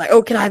you, or it's like,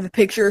 oh, can I have a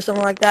picture or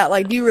something like that?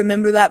 Like, do you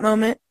remember that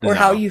moment or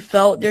how you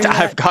felt during that?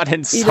 I've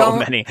gotten so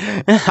many.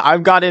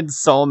 I've gotten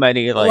so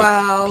many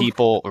like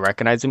people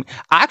recognizing me.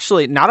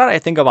 Actually, now that I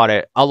think about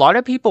it, a lot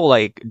of people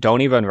like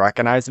don't even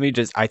recognize me.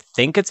 Just I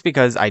think it's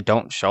because I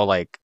don't show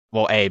like,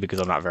 well, A, because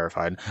I'm not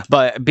verified,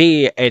 but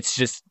B, it's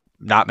just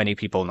not many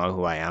people know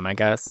who I am, I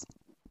guess.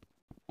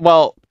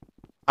 Well,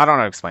 I don't know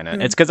how to explain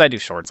it. It's because I do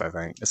shorts, I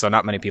think. So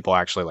not many people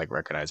actually like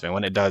recognize me.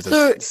 When it does,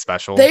 it's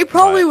special. They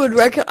probably would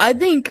I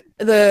think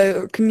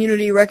the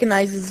community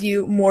recognizes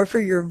you more for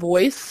your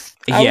voice,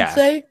 I would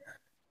say.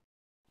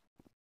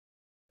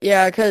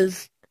 Yeah,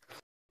 because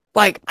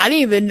like I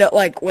didn't even know,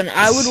 like when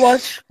I would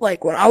watch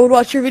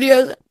your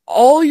videos,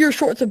 all your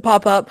shorts would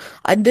pop up.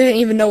 I didn't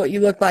even know what you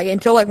looked like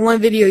until like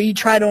one video you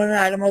tried on an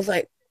item. I was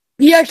like,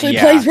 he actually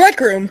plays Rec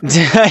Room.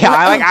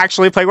 I like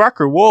actually play Rec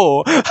Room.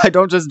 Whoa, I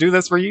don't just do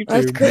this for YouTube.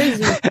 That's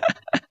crazy.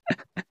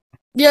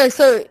 Yeah,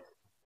 so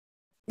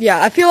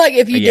I feel like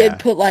if you did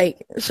put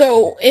like,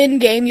 so in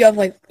game you have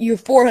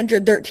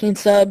 413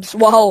 subs,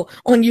 while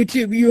on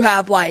YouTube you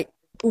have like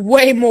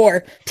way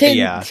more,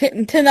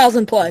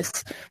 10,000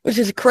 plus, which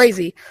is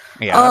crazy.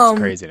 Yeah, that's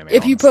crazy to me.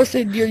 If you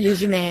posted your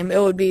username, it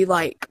would be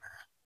like,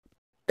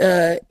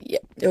 it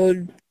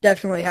would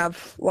definitely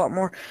have a lot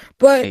more.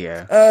 But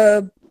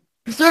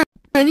is there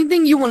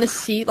anything you want to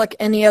see, like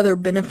any other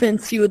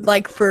benefits you would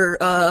like for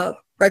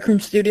Rec Room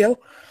Studio?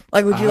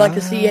 Like, would you like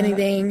to see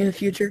anything in the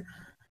future?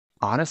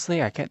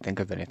 Honestly, I can't think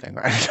of anything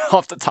right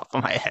off the top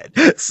of my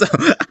head. So,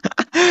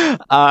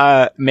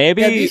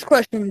 maybe these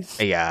questions.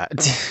 Yeah,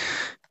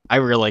 I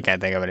really can't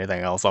think of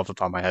anything else off the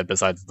top of my head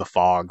besides the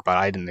fog, but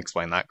I didn't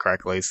explain that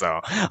correctly, so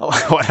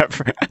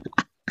whatever.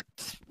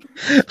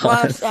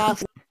 Last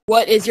ask,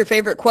 what is your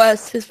favorite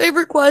quest? His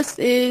favorite quest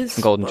is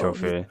Golden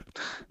Trophy.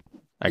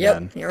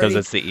 Again, because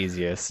it's the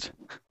easiest.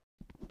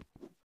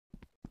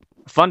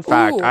 Fun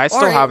fact, I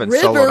still haven't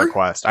soloed a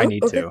quest. I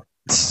need to.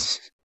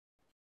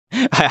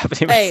 I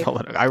haven't even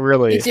soloed it. I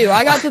really... Me too.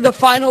 I got to the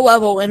final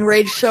level and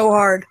raged so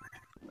hard.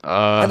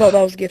 I thought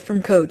that was a gift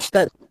from Coach.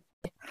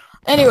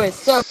 Anyway,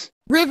 so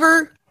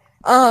River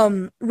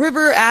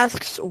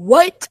asks,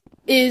 what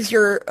is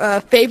your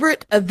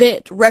favorite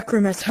event Rec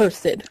Room has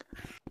hosted?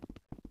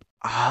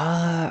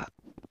 I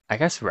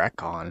guess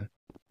RecCon.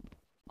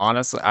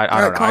 Honestly,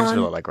 I don't know. I just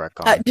really like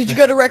RecCon. Did you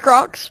go to Rec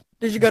Rocks?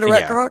 Did you go to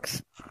Rec Rocks?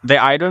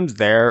 The items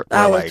there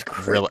were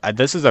like really.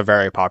 This is a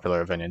very popular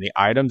event, and the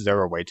items there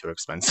were way too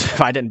expensive.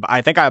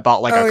 I think I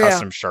bought like a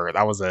custom shirt.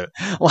 That was it.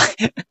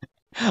 Like,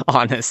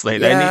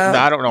 honestly,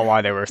 I don't know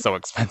why they were so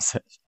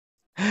expensive.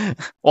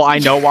 Well, I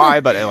know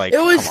why, but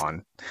come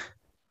on.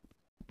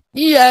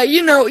 Yeah,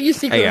 you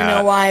secretly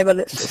know why, but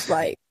it's just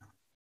like.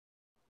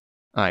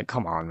 Like,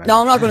 come on, man. No,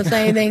 I'm not going to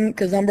say anything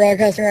because I'm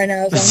broadcasting right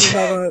now, so I'm just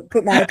not going to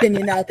put my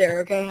opinion out there,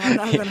 okay? I'm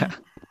not going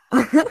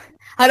to...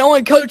 I don't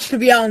want Coach to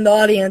be out in the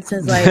audience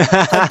and it's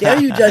like, how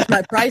dare you judge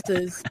my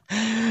prices?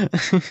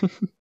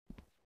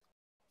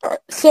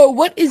 So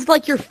what is,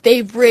 like, your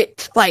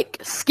favorite, like,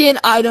 skin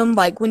item,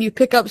 like, when you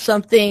pick up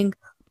something?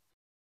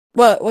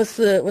 What's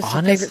the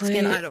favorite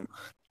skin item?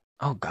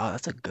 Oh, God,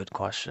 that's a good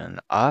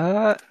question.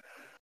 I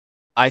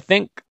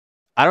think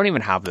I don't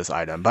even have this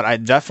item, but I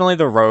definitely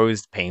the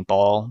rose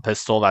paintball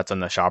pistol that's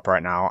in the shop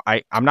right now.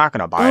 I'm not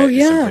gonna buy it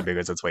simply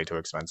because it's way too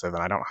expensive,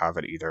 and I don't have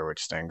it either,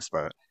 which stinks.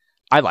 But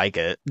I like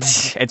it.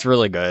 It's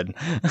really good.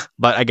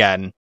 But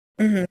again,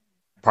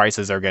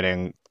 prices are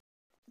getting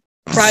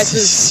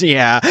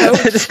yeah,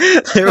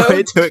 they're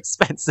way too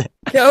expensive.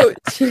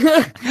 Coach.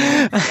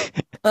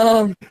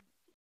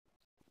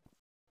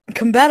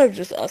 Combative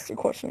just asked a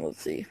question.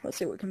 Let's see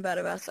what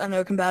Combative asked. I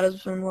know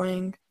Combative's been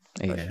wanting.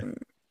 Yeah.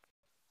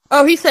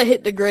 Oh, he said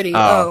hit the gritty.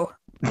 Oh.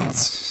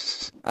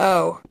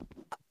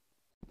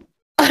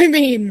 I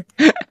mean,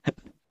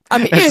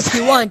 if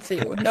you want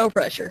to, no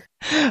pressure.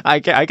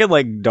 I could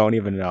like don't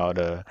even know how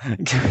to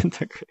give it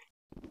the gritty.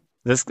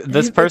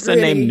 This person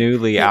named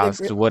Newly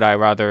asked, would I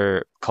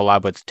rather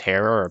collab with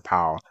Terra or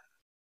Pow?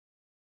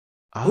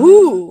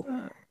 Ooh,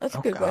 that's a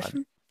good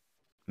question.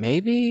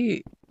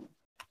 Maybe.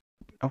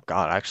 Oh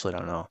God, I actually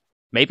don't know.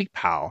 Maybe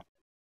Pow.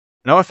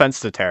 No offense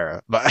to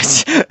Terra,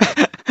 but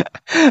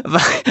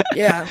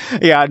yeah,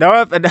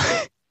 no.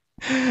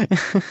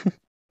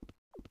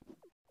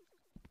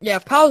 Yeah,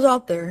 if Pow's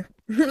out there.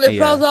 If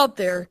Pow's out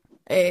there,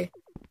 hey,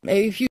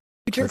 maybe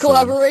future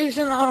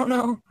collaboration. I don't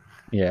know.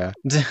 Yeah.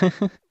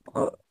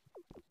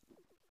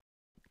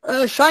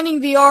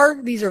 Shining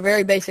VR. These are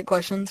very basic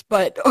questions,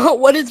 but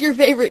what is your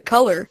favorite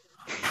color?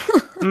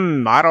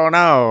 I don't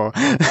know.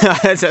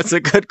 That's a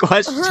good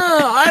question.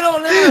 I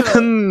don't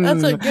know.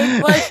 That's a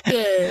good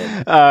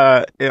question.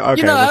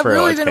 Okay, I've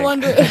really been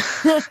wondering.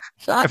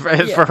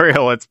 For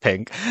real, it's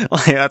pink.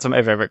 Like, that's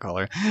my favorite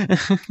color.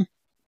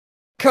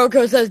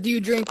 Coco says, "Do you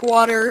drink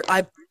water?"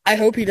 I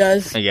hope he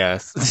does.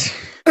 Yes,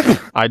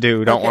 I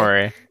do. Don't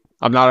worry.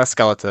 I'm not a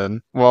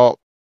skeleton. Well,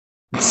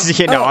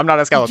 I'm not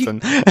a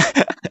skeleton.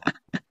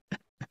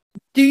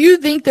 Do you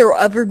think there will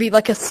ever be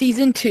like a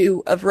season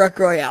 2 of Wreck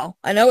Royale?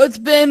 I know that it's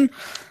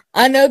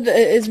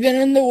been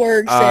in the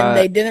works and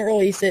they didn't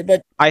release it,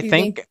 but I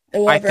think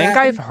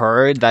I've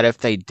heard that if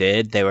they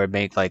did, they would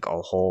make like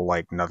a whole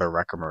like another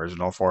Wreck-'em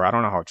original for it. I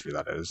don't know how true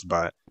that is,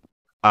 but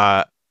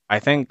I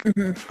think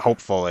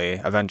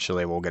hopefully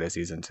eventually we'll get a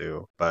season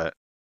 2, but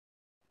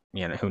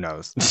who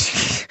knows?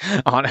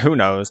 Who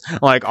knows?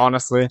 Like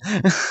honestly.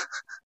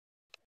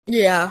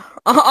 Yeah,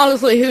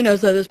 honestly, who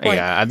knows at this point?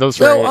 Yeah, those.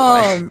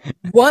 So,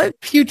 what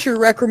future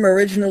Rec Room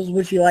originals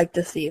would you like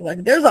to see?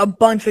 Like, there's a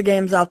bunch of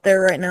games out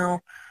there right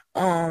now.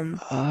 But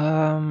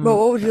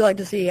what would you like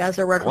to see as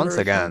a Rec Room Once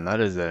original? again,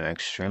 that is an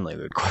extremely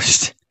good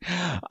question.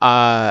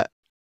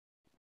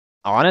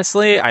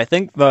 Honestly, I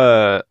think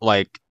the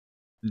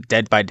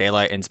Dead by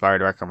Daylight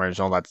inspired Rec Room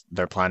original that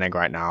they're planning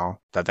right now,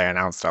 that they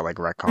announced at like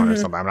RecCon or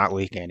something. I'm not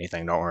leaking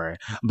anything, don't worry.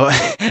 But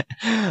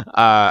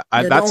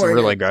that's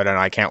really good, and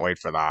I can't wait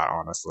for that.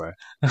 Honestly.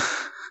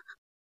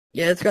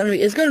 Yeah, it's gonna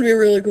be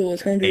really cool.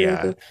 It's gonna be really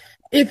cool.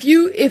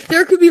 If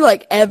there could be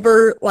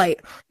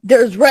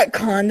there's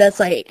RecCon that's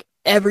like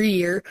every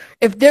year.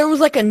 If there was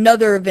like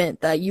another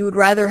event that you would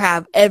rather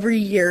have every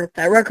year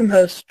that Rec Room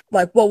hosts,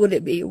 like what would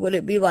it be? Would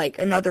it be like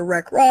another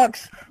Rec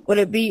Rocks? Would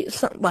it be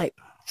something like?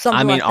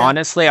 I mean,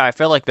 honestly, I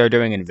feel like they're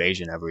doing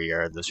Invasion every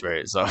year at this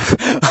rate, so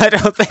I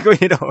don't think we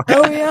need to.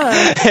 Oh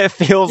yeah, it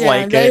feels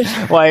like it.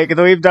 Like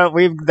we've gotten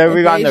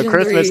the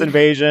Christmas 3.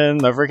 Invasion,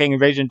 the freaking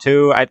Invasion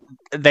 2.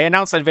 They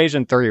announced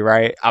Invasion 3,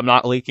 right? I'm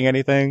not leaking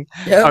anything.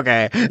 Yep.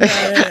 Okay.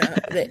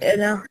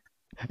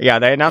 Yeah,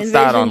 they announced Invasion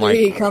that on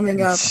 3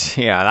 coming up.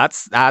 Yeah,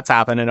 that's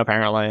happening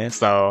apparently.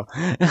 So,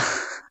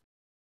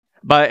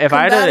 but if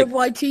I had to,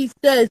 YT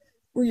says,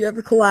 will you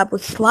ever collab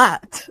with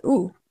Slat?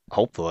 Ooh.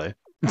 Hopefully.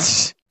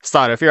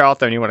 Start, if you're out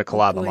there and you want to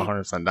collab, I'm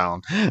 100%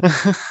 down.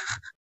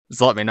 Just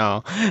let me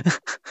know.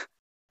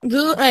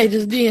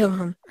 Just DM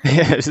him.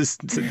 Yeah, just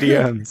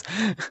DMs.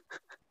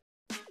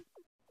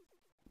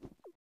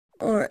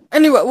 Alright.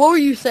 Anyway, what were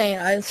you saying?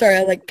 I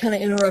kind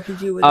of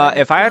interrupted you with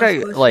if I had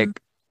to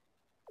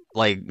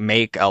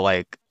make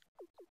a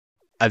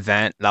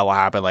event that will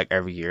happen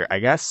every year, I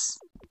guess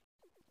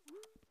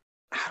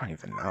I don't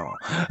even know.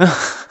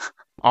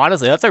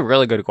 Honestly, that's a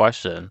really good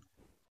question.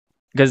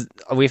 Because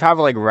we've had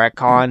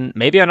RecCon,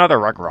 maybe another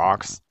Rec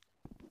Rocks.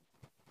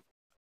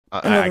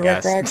 I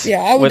guess. Rec Rocks.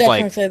 Yeah, I would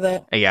definitely say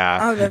that. Yeah.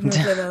 I would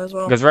definitely say that as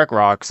well. Because Rec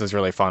Rocks is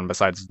really fun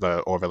besides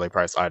the overly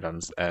priced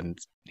items, and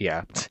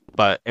yeah.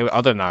 But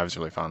other than that, it was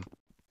really fun.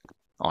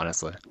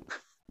 Honestly.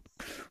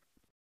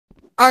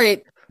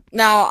 Alright,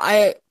 now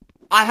I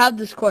have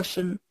this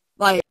question,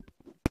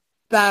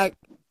 back.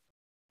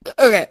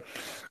 Okay.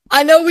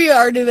 I know we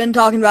already been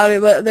talking about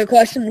it, but the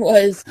question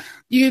was,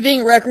 do you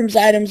think Rec Room's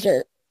items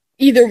are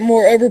either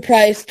more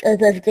overpriced or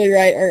perfectly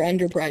right or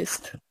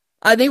underpriced?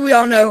 I think we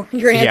all know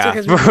your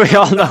answer. Yeah, we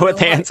all know what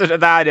the answer to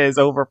that is.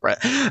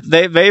 Overpriced.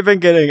 They've been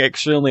getting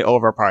extremely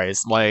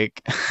overpriced.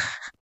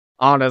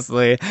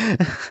 Honestly,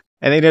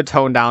 I need to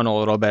tone down a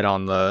little bit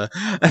on the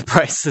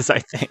prices. I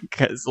think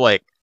because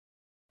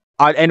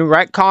and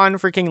RecCon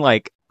freaking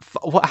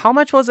how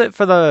much was it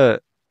for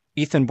the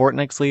Ethan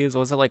Bortnick sleeves?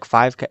 Was it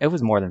 5K? It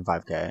was more than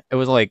 5K. It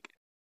was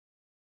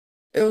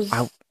It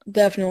was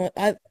definitely.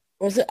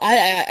 Was it?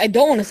 I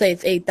don't want to say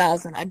it's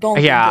 8,000. I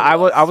don't. Yeah, think it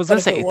was. I was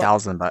gonna say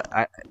 8,000, but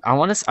I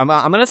want to. I'm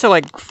gonna say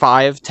like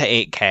 5 to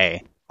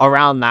 8K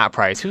around that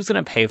price. Who's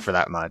gonna pay for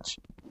that much?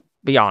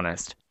 Be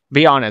honest.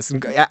 Be honest.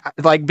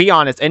 Like, be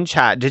honest in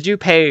chat. Did you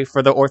pay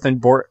for the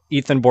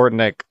Ethan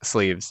Bortnick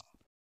sleeves?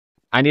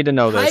 I need to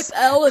know this. Type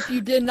L if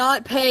you did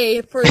not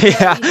pay for the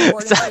Ethan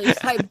Bortnick sleeves.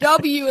 Type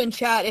W in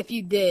chat if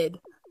you did.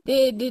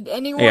 Did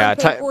anyone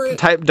pay for it?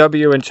 Type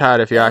W in chat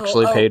if you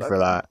actually paid for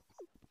that.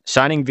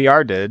 Shining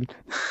VR did.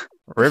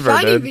 River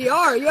Shining did.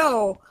 VR,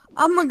 yo.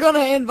 I'm gonna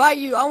invite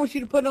you. I want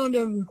you to put on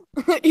them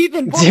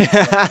Ethan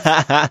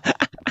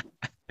Bortnick.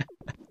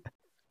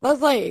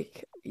 That's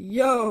like,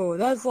 yo,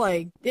 that's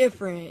like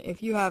different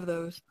if you have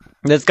those.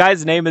 This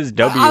guy's name is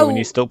W and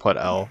you still put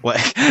L. What?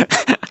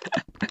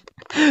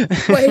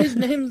 Wait, his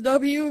name's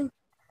W?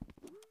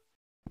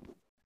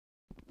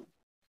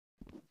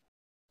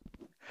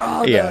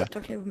 Oh, yeah.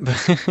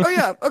 Oh,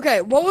 yeah.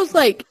 Okay, what was,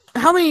 like,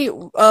 how many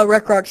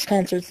Rec Rocks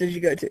concerts did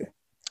you go to?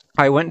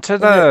 I went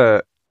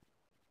to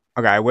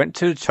I went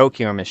to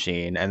Tokyo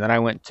Machine, and then I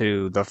went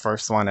to the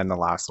first one and the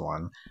last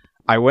one.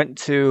 I went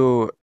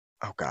to...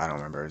 Oh, God, I don't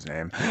remember his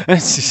name.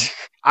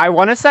 I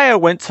want to say I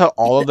went to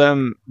all of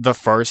them the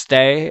first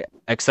day,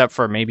 except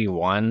for maybe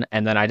one,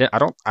 and then I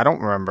don't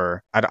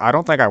remember. I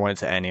don't think I went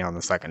to any on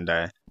the second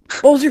day.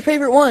 What was your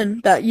favorite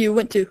one that you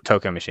went to?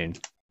 Tokyo Machine.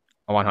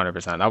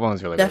 100%. That one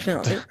was really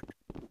Definitely. good.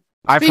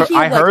 I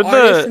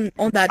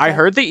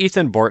heard the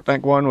Ethan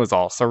Bortnick one was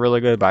also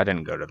really good, but I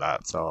didn't go to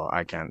that, so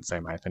I can't say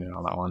my opinion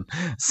on that one.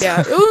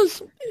 Yeah,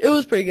 it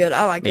was pretty good.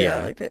 I liked it. Yeah.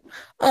 I liked it.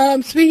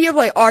 Speaking of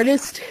like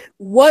artists,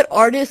 what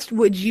artist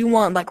would you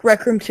want like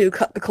Rec Room to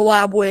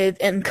collab with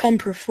and come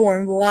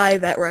perform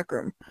live at Rec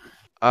Room?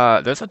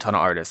 There's a ton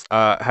of artists.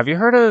 Have you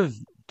heard of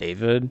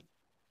David?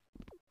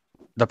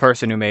 The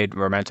person who made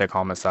Romantic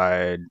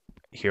Homicide,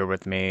 Here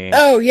With Me.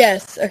 Oh,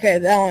 yes. Okay,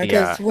 that one.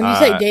 Because when you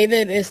say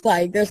David, it's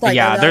like, there's like...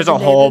 Yeah, there's a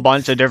whole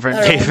bunch of different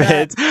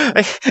Davids.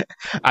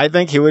 I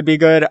think he would be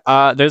good.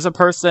 There's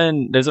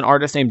an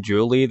artist named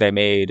Julie. They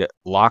made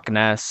Loch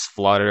Ness,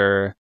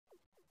 Flutter.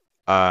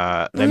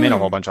 They made a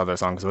whole bunch of other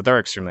songs, but they're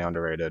extremely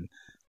underrated.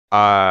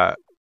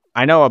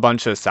 I know a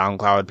bunch of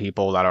SoundCloud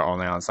people that are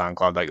only on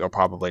SoundCloud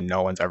that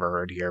no one's ever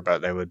heard here,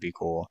 but they would be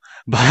cool.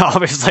 But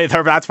obviously,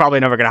 that's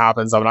probably never going to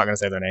happen, so I'm not going to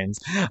say their names.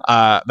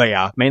 But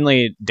yeah,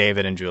 mainly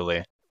David and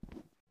Julie.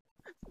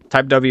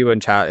 Type W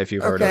in chat if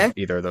you've heard of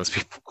either of those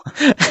people.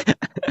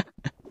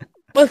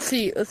 Let's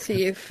see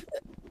if...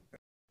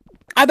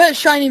 I bet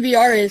Shining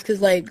VR is,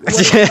 because, like...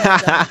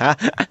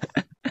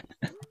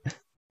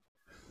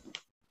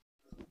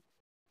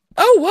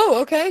 Oh,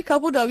 whoa, okay,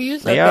 couple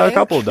W's. Okay, yeah, a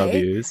couple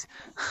W's.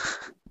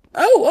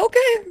 Oh,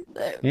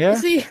 okay. Yeah.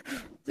 See,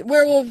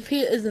 Werewolf,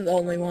 he isn't the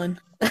only one.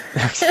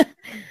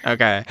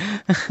 Okay.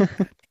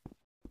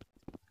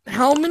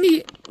 How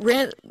many,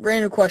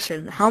 random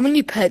question, how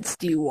many pets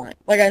do you want?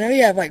 Like, I know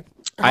you have, like,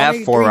 I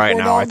have 4 right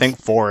now. I think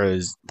 4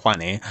 is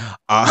plenty.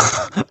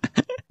 Yeah,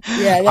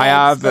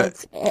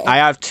 I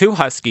have 2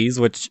 huskies,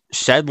 which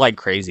shed like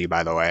crazy,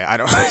 by the way. I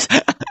don't...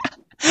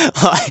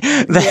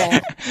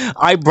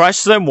 I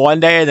brushed them one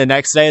day and the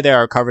next day they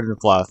are covered in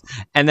fluff.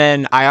 And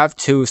then I have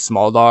 2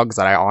 small dogs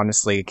that I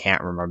honestly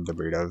can't remember the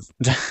breed of.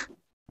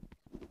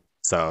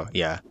 So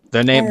yeah,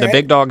 the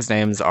big dogs'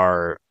 names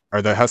are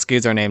the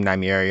huskies are named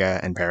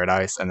Nymeria and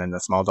Paradise, and then the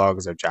small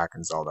dogs are Jack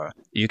and Zelda.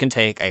 You can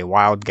take a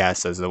wild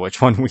guess as to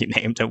which one we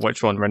named and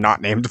which one were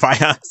not named by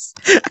us.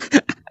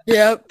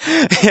 Yep.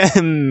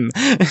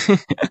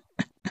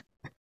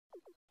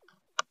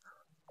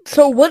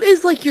 So what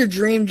is, like, your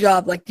dream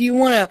job? Like, do you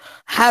want to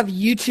have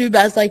YouTube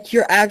as, like,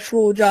 your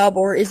actual job,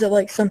 or is it,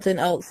 like, something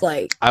else,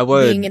 like, I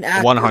would being an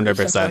actor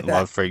 100%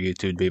 love for YouTube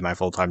to be my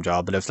full-time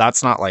job, but if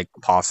that's not, like,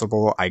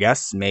 possible, I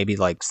guess maybe,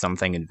 like,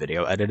 something in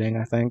video editing,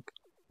 I think.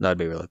 That'd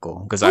be really cool,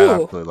 because I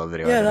absolutely love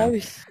video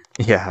editing.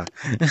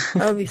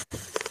 That'd be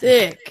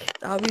sick.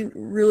 That'd be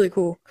really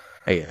cool.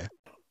 Yeah.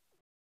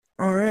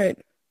 Alright.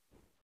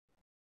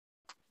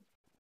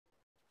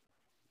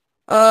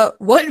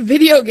 What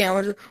video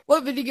game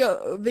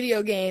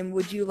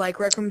would you like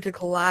Rec Room to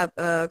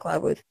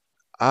collab with?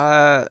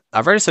 I've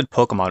already said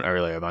Pokemon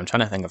earlier, but I'm trying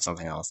to think of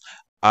something else.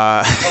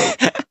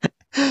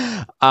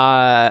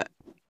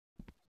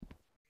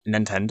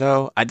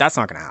 Nintendo? That's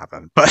not gonna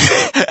happen. But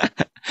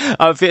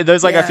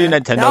there's like a few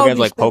Nintendo games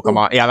like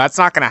Pokemon. Cool. Yeah, that's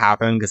not gonna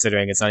happen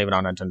considering it's not even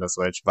on Nintendo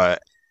Switch,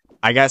 but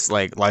I guess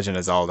like Legend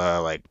of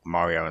Zelda, like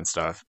Mario and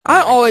stuff.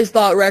 I always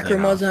thought Rec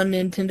Room was on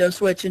Nintendo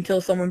Switch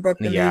until someone broke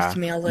the news to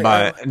me. I was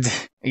like,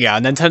 yeah,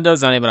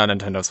 Nintendo's not even on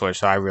Nintendo Switch,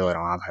 so I really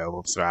don't have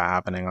hopes for that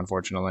happening,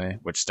 unfortunately,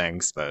 which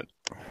stinks, but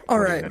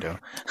alright.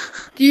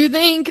 Do you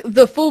think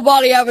the full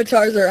body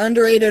avatars are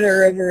underrated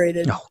or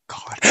overrated? Oh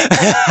god.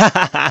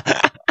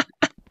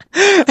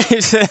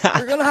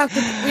 We're gonna have to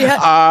we had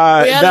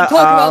to talk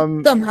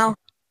about somehow.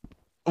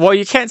 Well,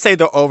 you can't say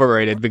they're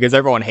overrated because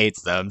everyone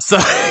hates them, so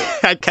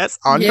I guess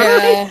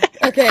underrated.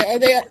 Yeah. Okay. Are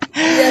they?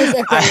 Yes.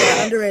 Okay.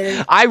 Yeah,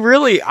 underrated. I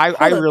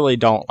really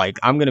don't like.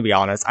 I'm gonna be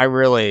honest. I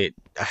really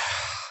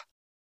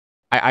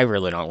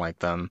don't like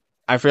them.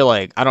 I feel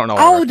like I don't know.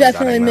 I'll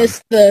definitely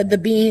miss the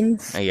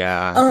beans.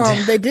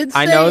 Yeah. They did say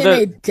I know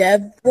that in a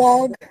dev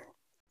vlog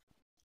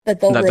that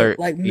they're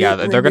like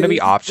they're gonna be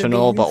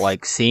optional, but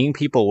like seeing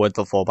people with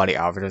the full body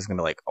outfit is gonna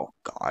be like, oh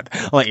god,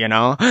 like you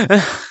know,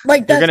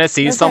 like you're gonna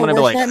see someone and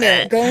be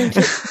like, going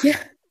to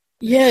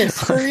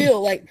yes, for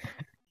real, like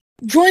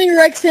joining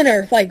rec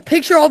center, like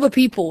picture all the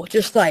people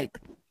just like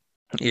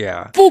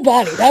full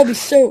body. That would be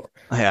so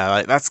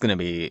like that's gonna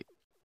be.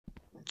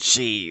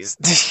 Jeez,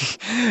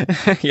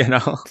 you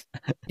know.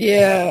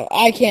 Yeah,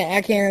 I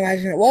can't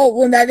imagine it. Well,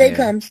 when that day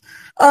comes,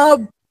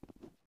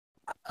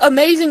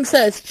 Amazing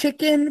says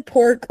chicken,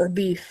 pork, or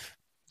beef.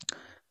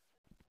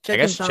 I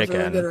guess chicken.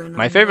 Really good right now.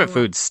 My favorite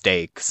food's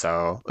steak,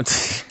 so.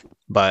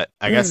 But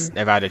I guess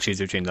if I had to choose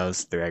between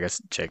those three, I guess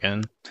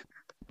chicken.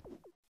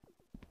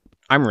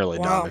 I'm really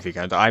dumb if you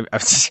can't.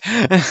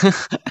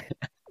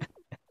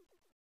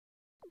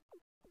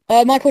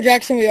 Michael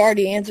Jackson, we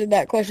already answered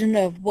that question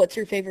of what's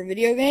your favorite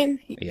video game.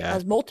 He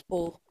has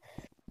multiple.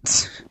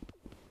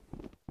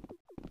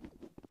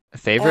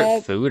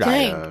 Favorite food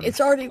item?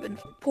 It's already been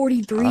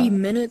 43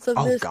 minutes of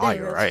this. Oh god,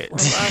 you're right.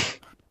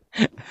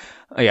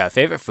 Yeah,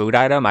 favorite food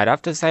item? I'd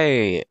have to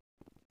say,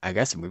 I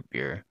guess root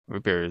beer.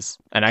 Root beers.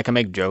 And I can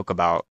make joke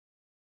about,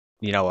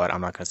 you know what,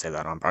 I'm not going to say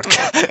that on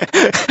broadcast.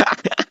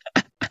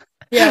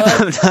 Yeah,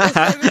 let's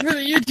save it for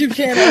the YouTube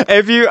channel.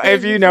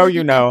 If you know,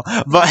 you know.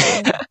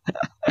 But...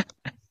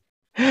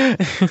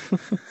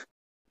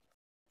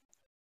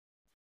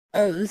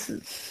 Oh, this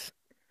is...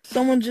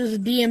 Someone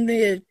just DM'd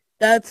me.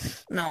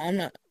 That's... No, I'm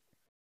not.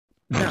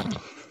 No.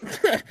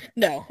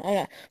 No, I'm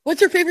not. What's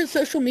your favorite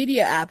social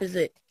media app? Is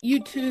it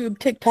YouTube,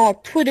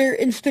 TikTok, Twitter,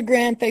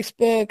 Instagram,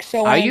 Facebook,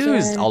 so on? I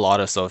use a lot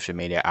of social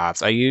media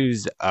apps. I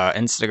use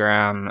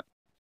Instagram.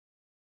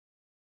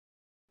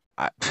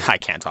 I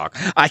can't talk.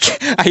 I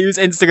use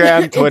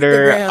Instagram,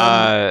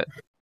 Twitter,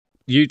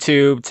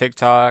 YouTube,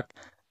 TikTok.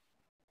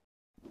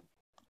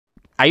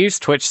 I use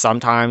Twitch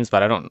sometimes,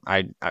 but I don't.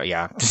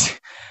 Yeah.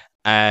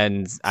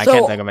 And I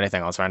can't think of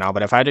anything else right now.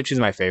 But if I had to choose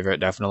my favorite,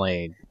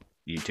 definitely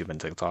YouTube and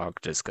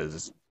TikTok, just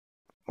because,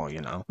 well,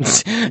 you know.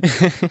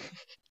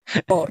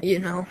 Well, you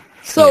know.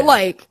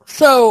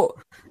 So,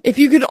 if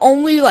you could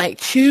only, like,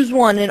 choose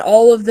one and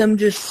all of them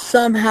just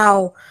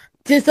somehow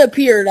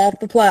disappeared off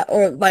the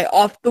or, like,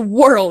 off the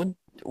world,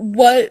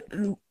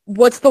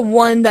 what's the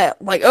one that,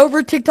 like,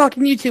 over TikTok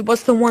and YouTube,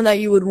 what's the one that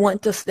you would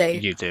want to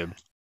stay? YouTube.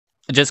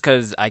 Just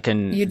because I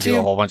can do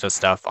a whole bunch of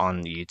stuff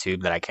on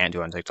YouTube that I can't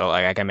do on TikTok.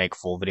 Like, I can make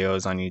full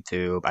videos on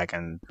YouTube. I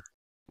can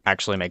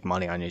actually make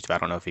money on YouTube. I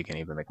don't know if you can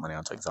even make money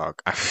on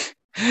TikTok.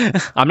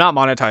 I'm not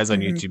monetized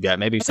on YouTube yet.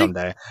 Maybe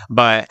someday.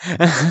 But,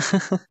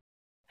 and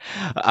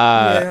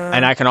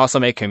I can also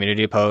make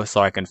community posts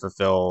so I can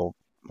fulfill,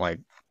 like,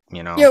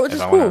 you know. Yeah, which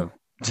is cool.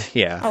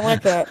 Yeah. I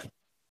like that.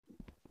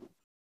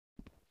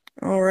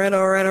 All right.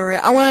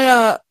 I want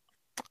to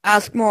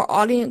ask more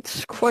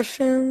audience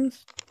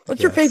questions.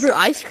 What's your favorite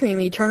ice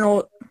cream?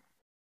 Eternal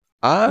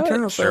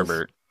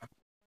Sherbet.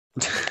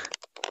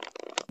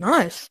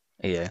 Nice.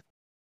 Yeah.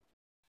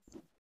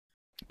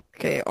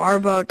 Okay,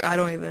 Arbuck, I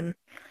don't even...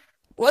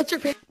 What's your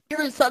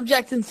favorite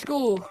subject in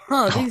school?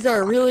 These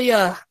are really,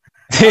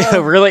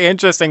 really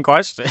interesting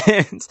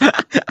questions.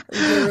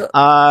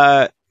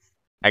 I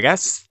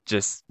guess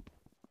just...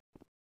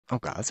 Oh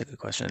god, that's a good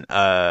question.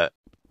 Can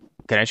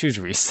I choose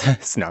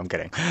recess? No, I'm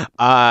kidding.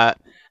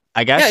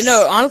 I guess... Yeah,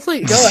 no,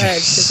 honestly, go ahead,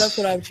 because that's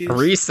what I would choose.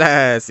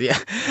 Recess, yeah.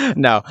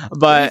 No,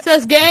 but...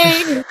 Recess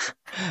gang!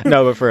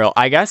 No, but for real,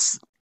 I guess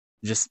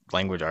just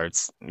language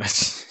arts.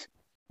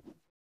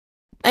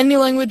 Any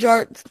language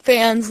arts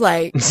fans,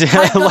 like...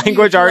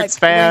 language arts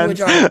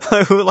fans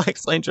who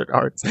likes language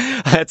arts.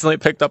 I accidentally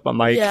picked up a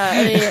mic.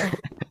 Yeah,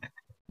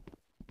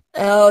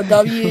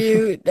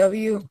 W.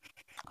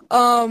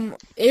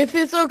 If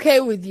it's okay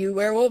with you,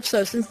 Werewolf,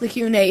 so since the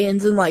Q&A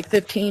ends in like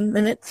 10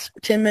 minutes,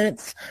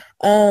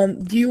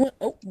 do you want...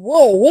 Oh,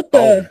 whoa, what the...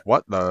 Oh,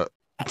 what the...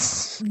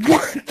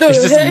 What the heck?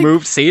 Just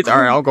moved seats?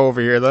 Alright, I'll go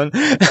over here then.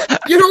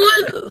 You know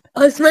what?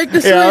 Let's make the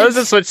switch. Yeah, let's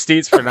just switch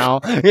seats for now.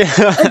 Yeah.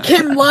 I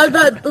came live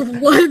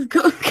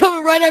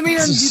coming right at me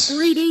on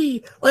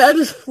 3D. Like, I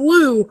just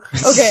flew.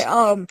 Okay,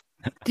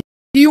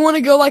 do you want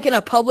to go like in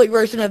a public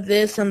version of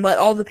this and let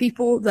all the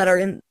people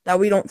that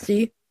we don't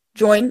see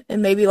join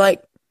and maybe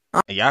like...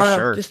 Yeah,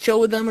 sure. Just chill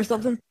with them or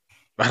something?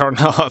 I don't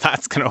know how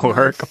that's gonna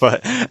work,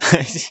 but...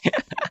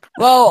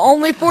 Well,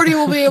 only 40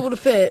 will be able to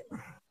fit.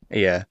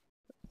 Yeah.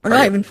 Or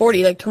not even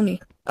 40, like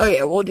 20. Oh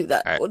yeah, we'll do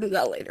that. Right. We'll do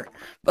that later.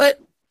 But,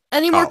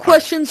 any more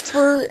questions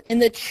in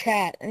the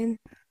chat?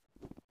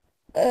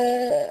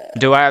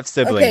 Do I have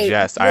siblings? Okay,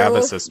 yes, I have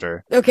a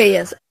sister. Okay,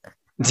 yes.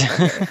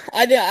 Okay.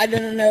 I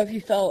didn't know if you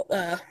felt...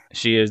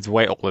 She is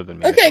way older than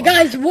me. Okay,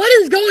 guys, what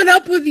is going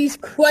up with these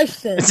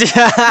questions?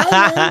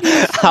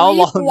 How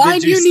long do you sleep? Why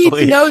do you need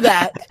to know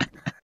that?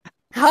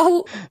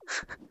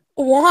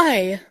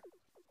 Why?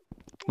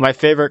 My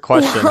favorite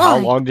question, how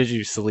long did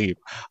you sleep?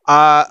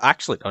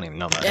 Actually, don't even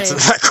know the answer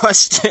to that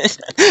question.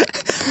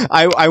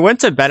 I went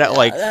to bed at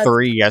like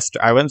 3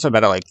 yesterday. I went to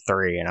bed at like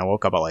 3 and I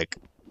woke up at like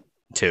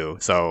 2.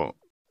 So,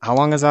 how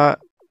long is that?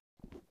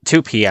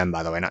 2 p.m.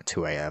 by the way, not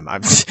 2 a.m.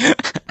 I'm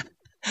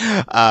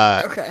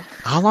Okay.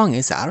 How long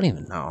is it? I don't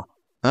even know.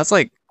 That's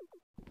like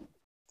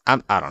I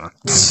don't know.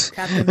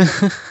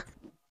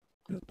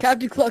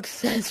 Captain Cluck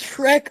says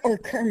Shrek or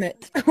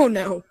Kermit. Oh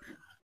no.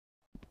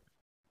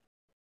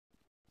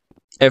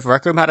 If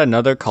Rec Room had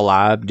another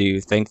collab, do you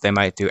think they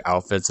might do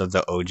outfits of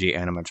the OG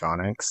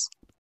animatronics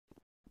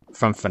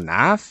from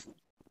FNAF?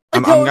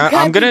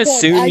 I'm gonna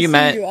assume you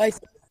meant.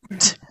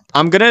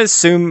 I'm gonna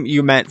assume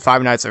you meant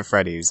Five Nights at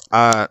Freddy's.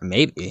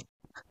 Maybe.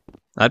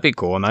 That'd be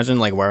cool. Imagine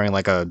like wearing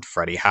like a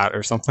Freddy hat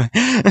or something,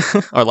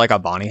 or like a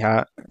Bonnie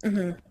hat.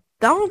 Mm-hmm.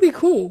 That would be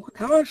cool.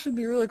 That would actually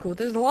be really cool.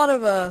 There's a lot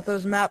of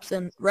those maps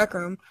in Rec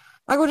Room.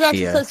 Michael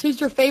Jackson says, "Who's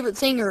your favorite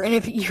singer?" And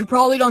if you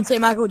probably don't say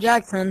Michael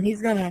Jackson,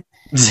 he's gonna.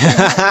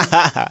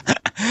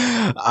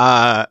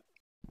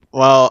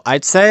 Well,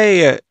 I'd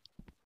say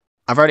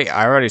I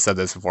already said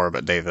this before,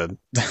 but David.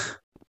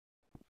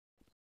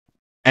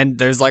 And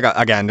there's like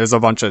there's a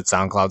bunch of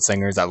SoundCloud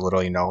singers that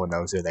literally no one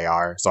knows who they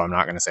are, so I'm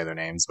not gonna say their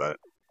names, but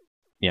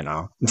you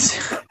know.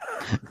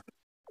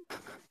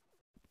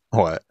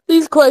 What?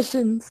 These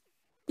questions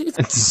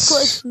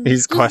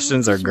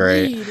are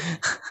great. Read.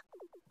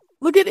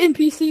 Look at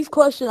NPC's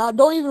question. I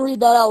don't even read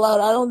that out loud.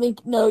 I don't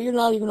think. No, you're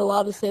not even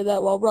allowed to say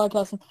that while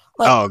broadcasting.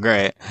 Like, oh,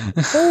 great.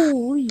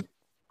 Holy.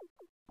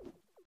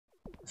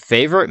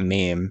 Favorite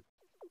meme?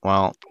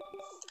 Well,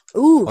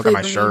 ooh, look at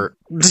my shirt.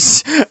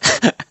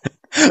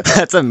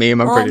 That's a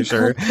meme, I'm pretty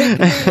sure. Pick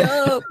me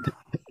up.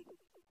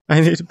 I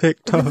need to pick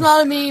If it's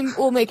not a meme,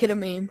 we'll make it a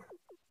meme.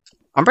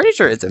 I'm pretty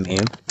sure it's a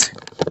meme.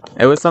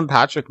 It was some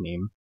Patrick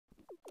meme.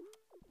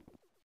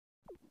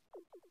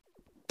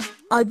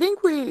 I think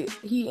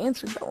he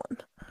answered that one.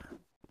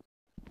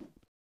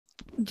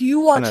 Do you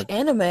watch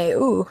anime?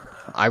 Ooh.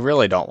 I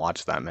really don't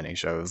watch that many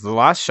shows. The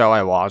last show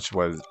I watched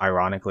was,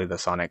 ironically, the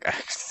Sonic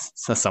X.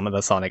 Some of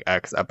the Sonic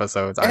X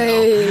episodes. I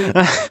know.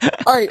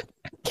 Alright.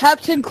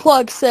 Captain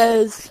Cluck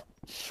says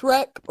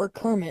Shrek or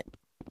Kermit?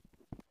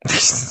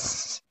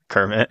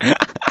 Kermit.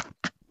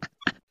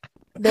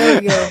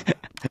 There we go.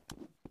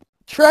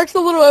 Shrek's a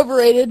little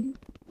overrated.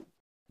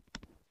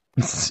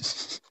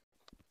 Just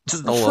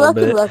a little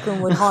bit. Shrek and Rec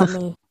Room would haunt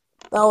me.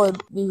 That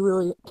would be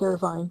really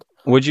terrifying.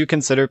 Would you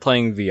consider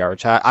playing VR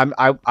chat?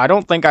 I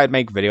don't think I'd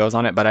make videos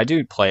on it, but I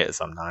do play it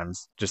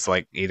sometimes. Just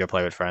like either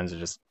play with friends or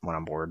just when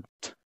I'm bored.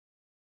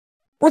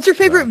 What's your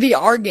favorite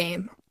VR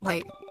game?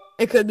 Like,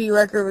 it could be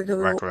Rec Room, it could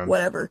be Rec Room.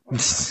 Whatever.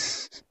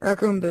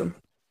 Rec Room, boom.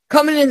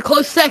 Coming in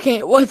close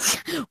second. What's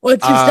your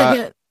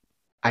second?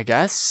 I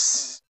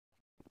guess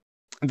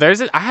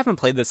I haven't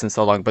played this in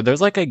so long, but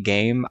there's like a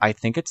game. I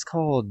think it's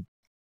called.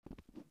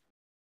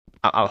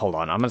 Hold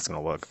on, I'm just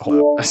gonna look.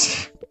 Hold up.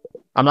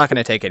 I'm not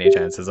gonna take any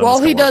chances.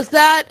 While he does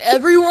that,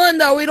 everyone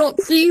that we don't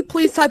see,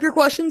 please type your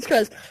questions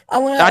because I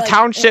want to.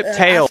 Township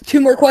Tale. 2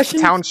 more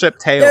questions. Township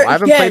Tale. I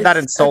haven't played that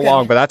in so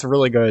long, but that's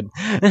really good.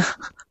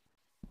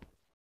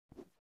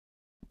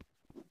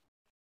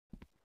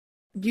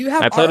 Do you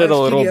have? I played it a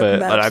little bit,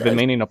 but I've been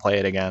meaning to play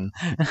it again.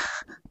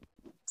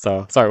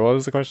 So, sorry, what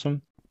was the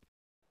question?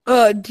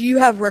 Do you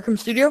have Rec Room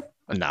Studio?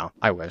 No,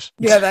 I wish.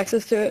 Do you have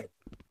access to it?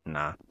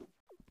 Nah.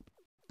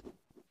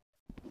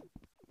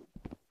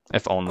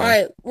 If only.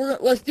 Alright,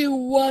 let's do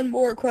one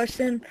more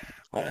question.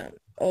 Hold on.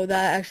 Oh,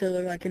 that actually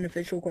looked like an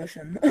official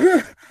question.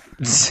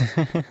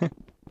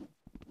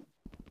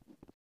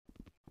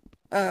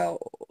 Oh.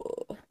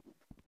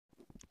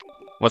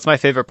 What's my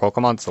favorite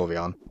Pokemon?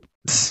 Sylveon.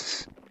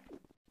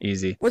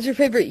 Easy. What's your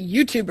favorite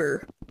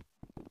YouTuber?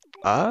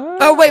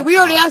 Oh, wait, we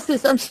already asked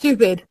this. I'm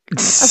stupid.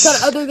 I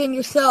thought other than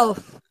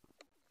yourself.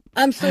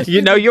 I'm so stupid.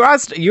 You know, you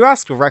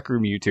asked Rec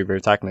Room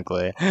YouTuber,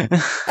 technically.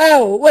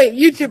 Oh, wait,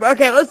 YouTube.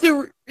 Okay, let's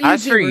do YouTuber.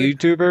 As for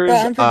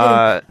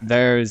YouTubers,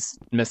 there's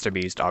Mr.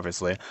 Beast,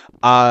 obviously.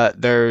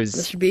 There's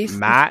Mr. Beast?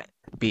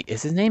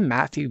 Is his name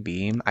Matthew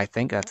Beam? I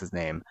think that's his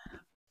name.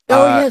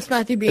 Oh, yes,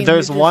 Matthew Beam.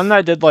 There's one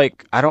that did,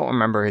 like, I don't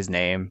remember his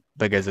name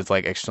because it's,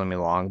 like, extremely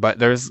long, but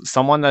there's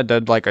someone that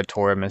did, like, a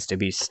tour of Mr.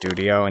 Beast's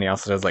studio, and he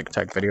also does, like,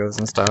 tech videos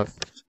and stuff.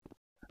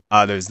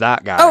 There's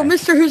that guy. Oh,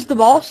 Mr. Who's the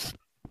Boss?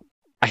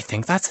 I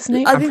think that's his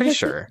name? I'm pretty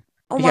sure.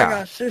 Oh my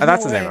gosh,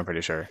 that's his name, I'm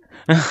pretty sure.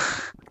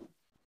 There's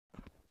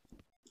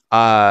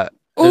a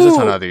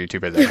ton of other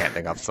YouTubers I can't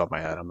think off the top of my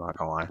head, I'm not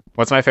gonna lie.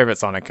 What's my favorite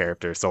Sonic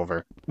character?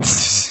 Silver.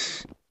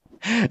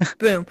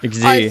 Boom.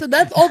 Alright, so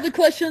that's all the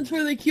questions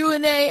for the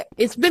Q&A.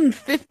 It's been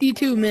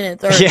 52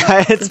 minutes. Already,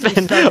 yeah, it's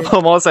been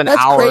almost an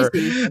hour.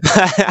 Crazy.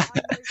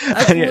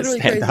 That's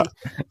literally crazy.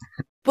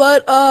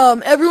 But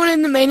everyone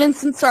in the main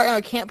instance, sorry,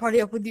 I can't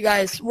party up with you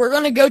guys. We're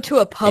gonna go to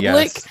a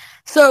public. Yes.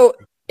 So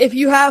if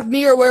you have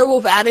me or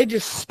Werewolf added,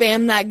 just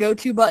spam that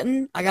go-to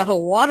button. I got a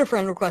lot of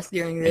friend requests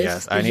during this.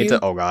 Yes, I need to.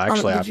 Oh god, I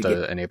actually have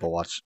to enable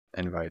watch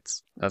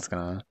invites. That's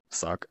gonna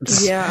suck.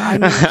 Yeah, I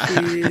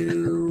need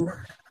to.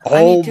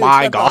 Oh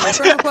my god.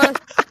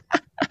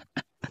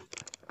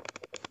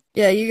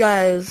 Yeah, you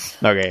guys.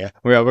 Okay, yeah.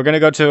 We're gonna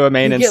go to a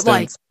main instance. Get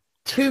like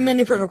too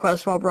many friend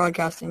requests while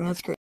broadcasting.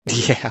 That's great.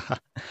 Yeah.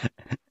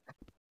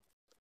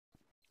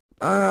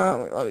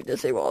 Let me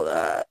disable all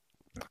that.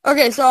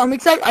 Okay, so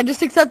I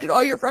just accepted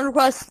all your friend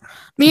requests.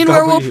 Me and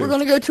Werewolf, we're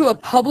gonna go to a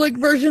public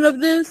version of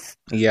this.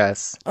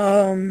 Yes.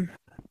 And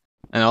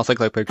I'll take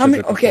like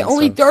pictures. Okay,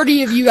 only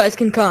 30 of you guys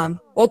can come.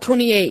 Well,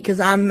 28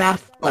 because I'm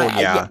math. Oh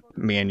yeah,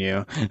 me and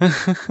you.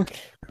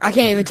 I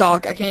can't even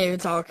talk.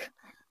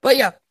 But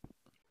yeah,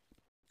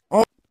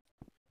 I'm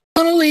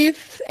gonna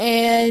leave,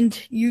 and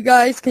you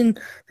guys can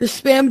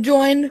just spam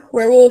join.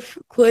 Werewolf,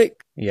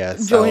 click.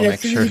 Yes. Join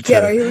us. Sure.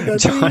 Here we go.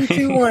 3,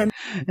 2, 1.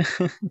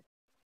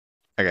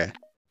 Okay.